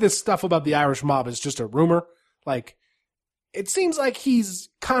 Even if this stuff about the Irish mob is just a rumor, like, it seems like he's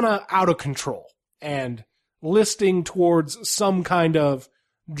kind of out of control and listing towards some kind of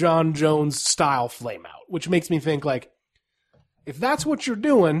John Jones style flame out, which makes me think, like, if that's what you're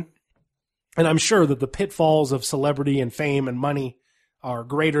doing, and I'm sure that the pitfalls of celebrity and fame and money are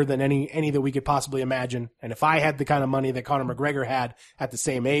greater than any that we could possibly imagine. And if I had the kind of money that Conor McGregor had at the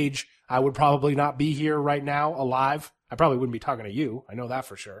same age, I would probably not be here right now alive. I probably wouldn't be talking to you. I know that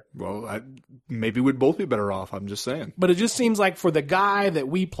for sure. Well, maybe we'd both be better off. I'm just saying. But it just seems like for the guy that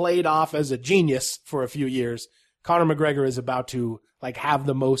we played off as a genius for a few years, Conor McGregor is about to like have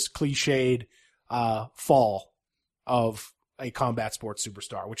the most cliched fall of a combat sports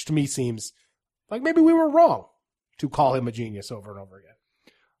superstar, which to me seems like maybe we were wrong to call him a genius over and over again.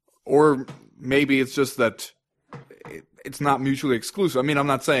 Or maybe it's just that it's not mutually exclusive. I mean, I'm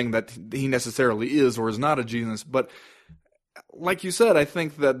not saying that he necessarily is or is not a genius, but like you said, I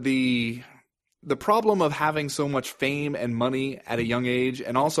think that the problem of having so much fame and money at a young age,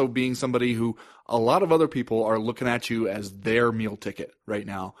 and also being somebody who a lot of other people are looking at you as their meal ticket right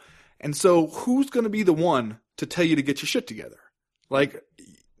now. And so who's going to be the one to tell you to get your shit together? Like,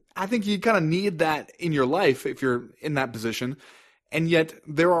 I think you kind of need that in your life if you're in that position. And yet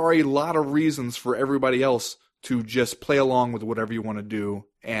there are a lot of reasons for everybody else to just play along with whatever you want to do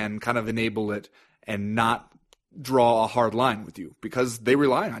and kind of enable it and not draw a hard line with you because they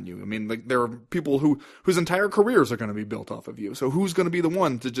rely on you. I mean, like, there are people whose entire careers are going to be built off of you. So who's going to be the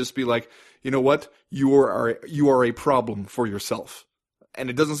one to just be like, you know what? You are a problem for yourself. And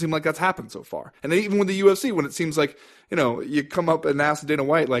it doesn't seem like that's happened so far. And even with the UFC, when it seems like, you come up and ask Dana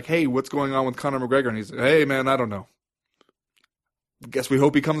White, like, hey, what's going on with Conor McGregor? And he's like, hey, man, I don't know. Guess we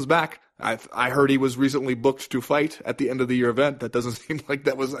hope he comes back. I heard he was recently booked to fight at the end of the year event. That doesn't seem like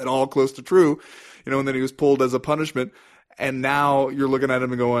that was at all close to true. And then he was pulled as a punishment. And now you're looking at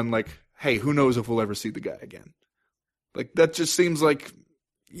him and going like, hey, who knows if we'll ever see the guy again? Like, that just seems like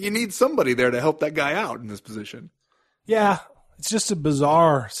you need somebody there to help that guy out in this position. Yeah, it's just a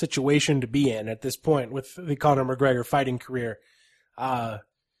bizarre situation to be in at this point with the Conor McGregor fighting career.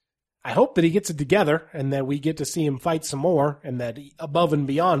 I hope that he gets it together and that we get to see him fight some more, and that above and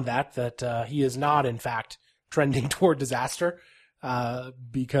beyond that he is not, in fact, trending toward disaster,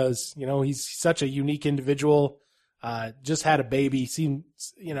 because, you know, he's such a unique individual, just had a baby, seemed,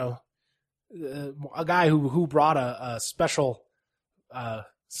 you know, a guy who brought a special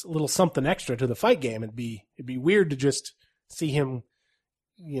little something extra to the fight game. It'd be weird to just see him,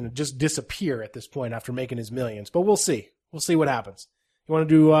 you know, just disappear at this point after making his millions. But we'll see. We'll see what happens. You want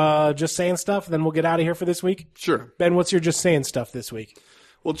to do just saying stuff, then we'll get out of here for this week? Sure. Ben, what's your just saying stuff this week?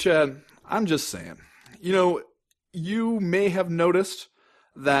 Well, Chad, I'm just saying. You know, you may have noticed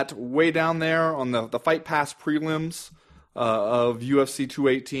that way down there on the Fight Pass prelims of UFC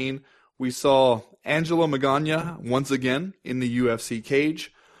 218, we saw Angela Magana once again in the UFC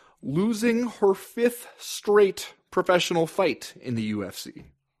cage, losing her 5th straight professional fight in the UFC.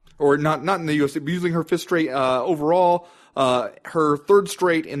 Or not in the UFC, but using her 5th straight overall, her 3rd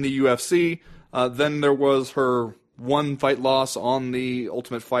straight in the UFC. Then there was her 1 fight loss on the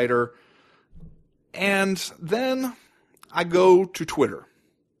Ultimate Fighter. And then I go to Twitter,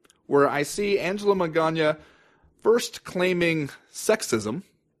 where I see Angela Magana first claiming sexism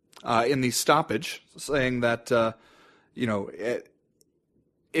in the stoppage, saying that, you know,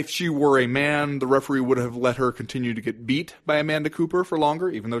 if she were a man, the referee would have let her continue to get beat by Amanda Cooper for longer,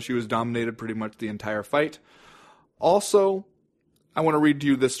 even though she was dominated pretty much the entire fight. Also, I want to read to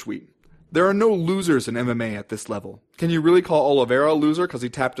you this tweet. There are no losers in MMA at this level. Can you really call Oliveira a loser because he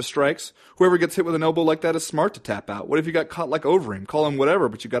tapped to strikes? Whoever gets hit with an elbow like that is smart to tap out. What if you got caught like Overeem? Call him whatever,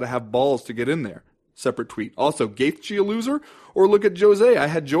 but you got to have balls to get in there. Separate tweet. Also, Gaethje a loser? Or look at Jose. I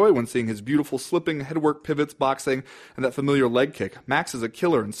had joy when seeing his beautiful slipping, headwork, pivots, boxing, and that familiar leg kick. Max is a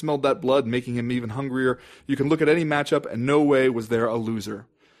killer and smelled that blood, making him even hungrier. You can look at any matchup, and no way was there a loser.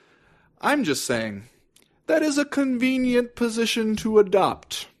 I'm just saying, that is a convenient position to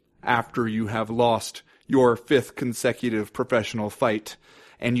adopt after you have lost your 5th consecutive professional fight,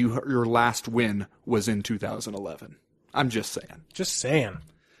 and your last win was in 2011. I'm just saying. Just saying.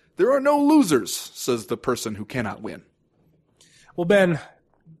 There are no losers, says the person who cannot win. Well, Ben,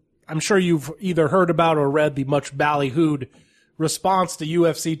 I'm sure you've either heard about or read the much ballyhooed response to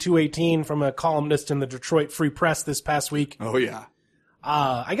UFC 218 from a columnist in the Detroit Free Press this past week. Oh, yeah.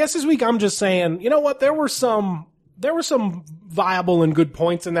 I guess this week I'm just saying, you know what, there were some viable and good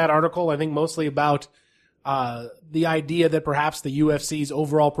points in that article. I think mostly about the idea that perhaps the UFC's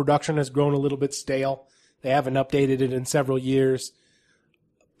overall production has grown a little bit stale. They haven't updated it in several years.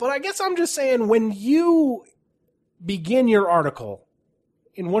 But I guess I'm just saying, when you begin your article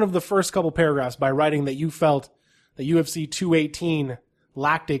in one of the first couple paragraphs by writing that you felt that UFC 218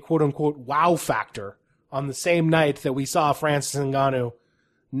 lacked a quote-unquote wow factor on the same night that we saw Francis Ngannou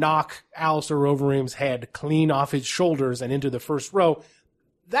knock Alistair Overeem's head clean off his shoulders and into the first row,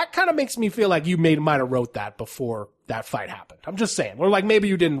 that kind of makes me feel like you might have wrote that before that fight happened. I'm just saying. Or like maybe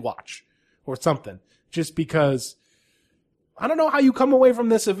you didn't watch or something. Just because I don't know how you come away from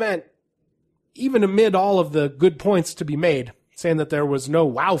this event, even amid all of the good points to be made, saying that there was no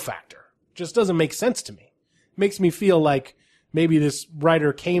wow factor. Just doesn't make sense to me. It makes me feel like maybe this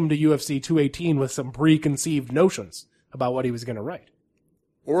writer came to UFC 218 with some preconceived notions about what he was going to write.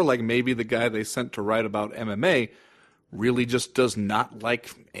 Or like maybe the guy they sent to write about MMA really just does not like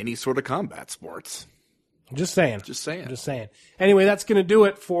any sort of combat sports. Just saying. Just saying. Anyway, that's going to do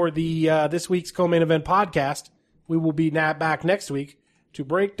it for the this week's Co-Main Event podcast. We will be back next week to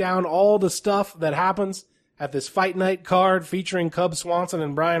break down all the stuff that happens at this Fight Night card featuring Cub Swanson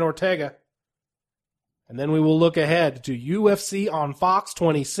and Brian Ortega. And then we will look ahead to UFC on Fox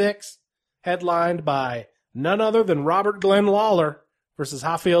 26, headlined by none other than Robert Glenn Lawler versus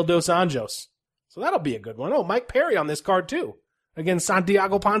Rafael Dos Anjos. So that'll be a good one. Oh, Mike Perry on this card too, against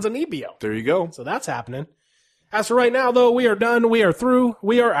Santiago Ponzinibbio. There you go. So that's happening. As for right now, though, we are done, we are through,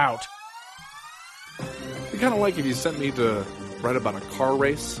 we are out. It'd be kind of like if you sent me to write about a car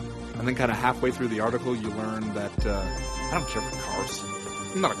race, and then kind of halfway through the article you learn that I don't care for cars.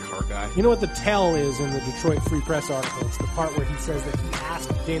 I'm not a car guy. You know what the tell is in the Detroit Free Press article? It's the part where he says that he asked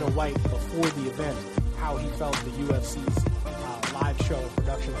Dana White before the event how he felt the UFC's live show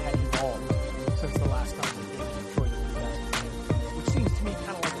production had evolved since the last time we did.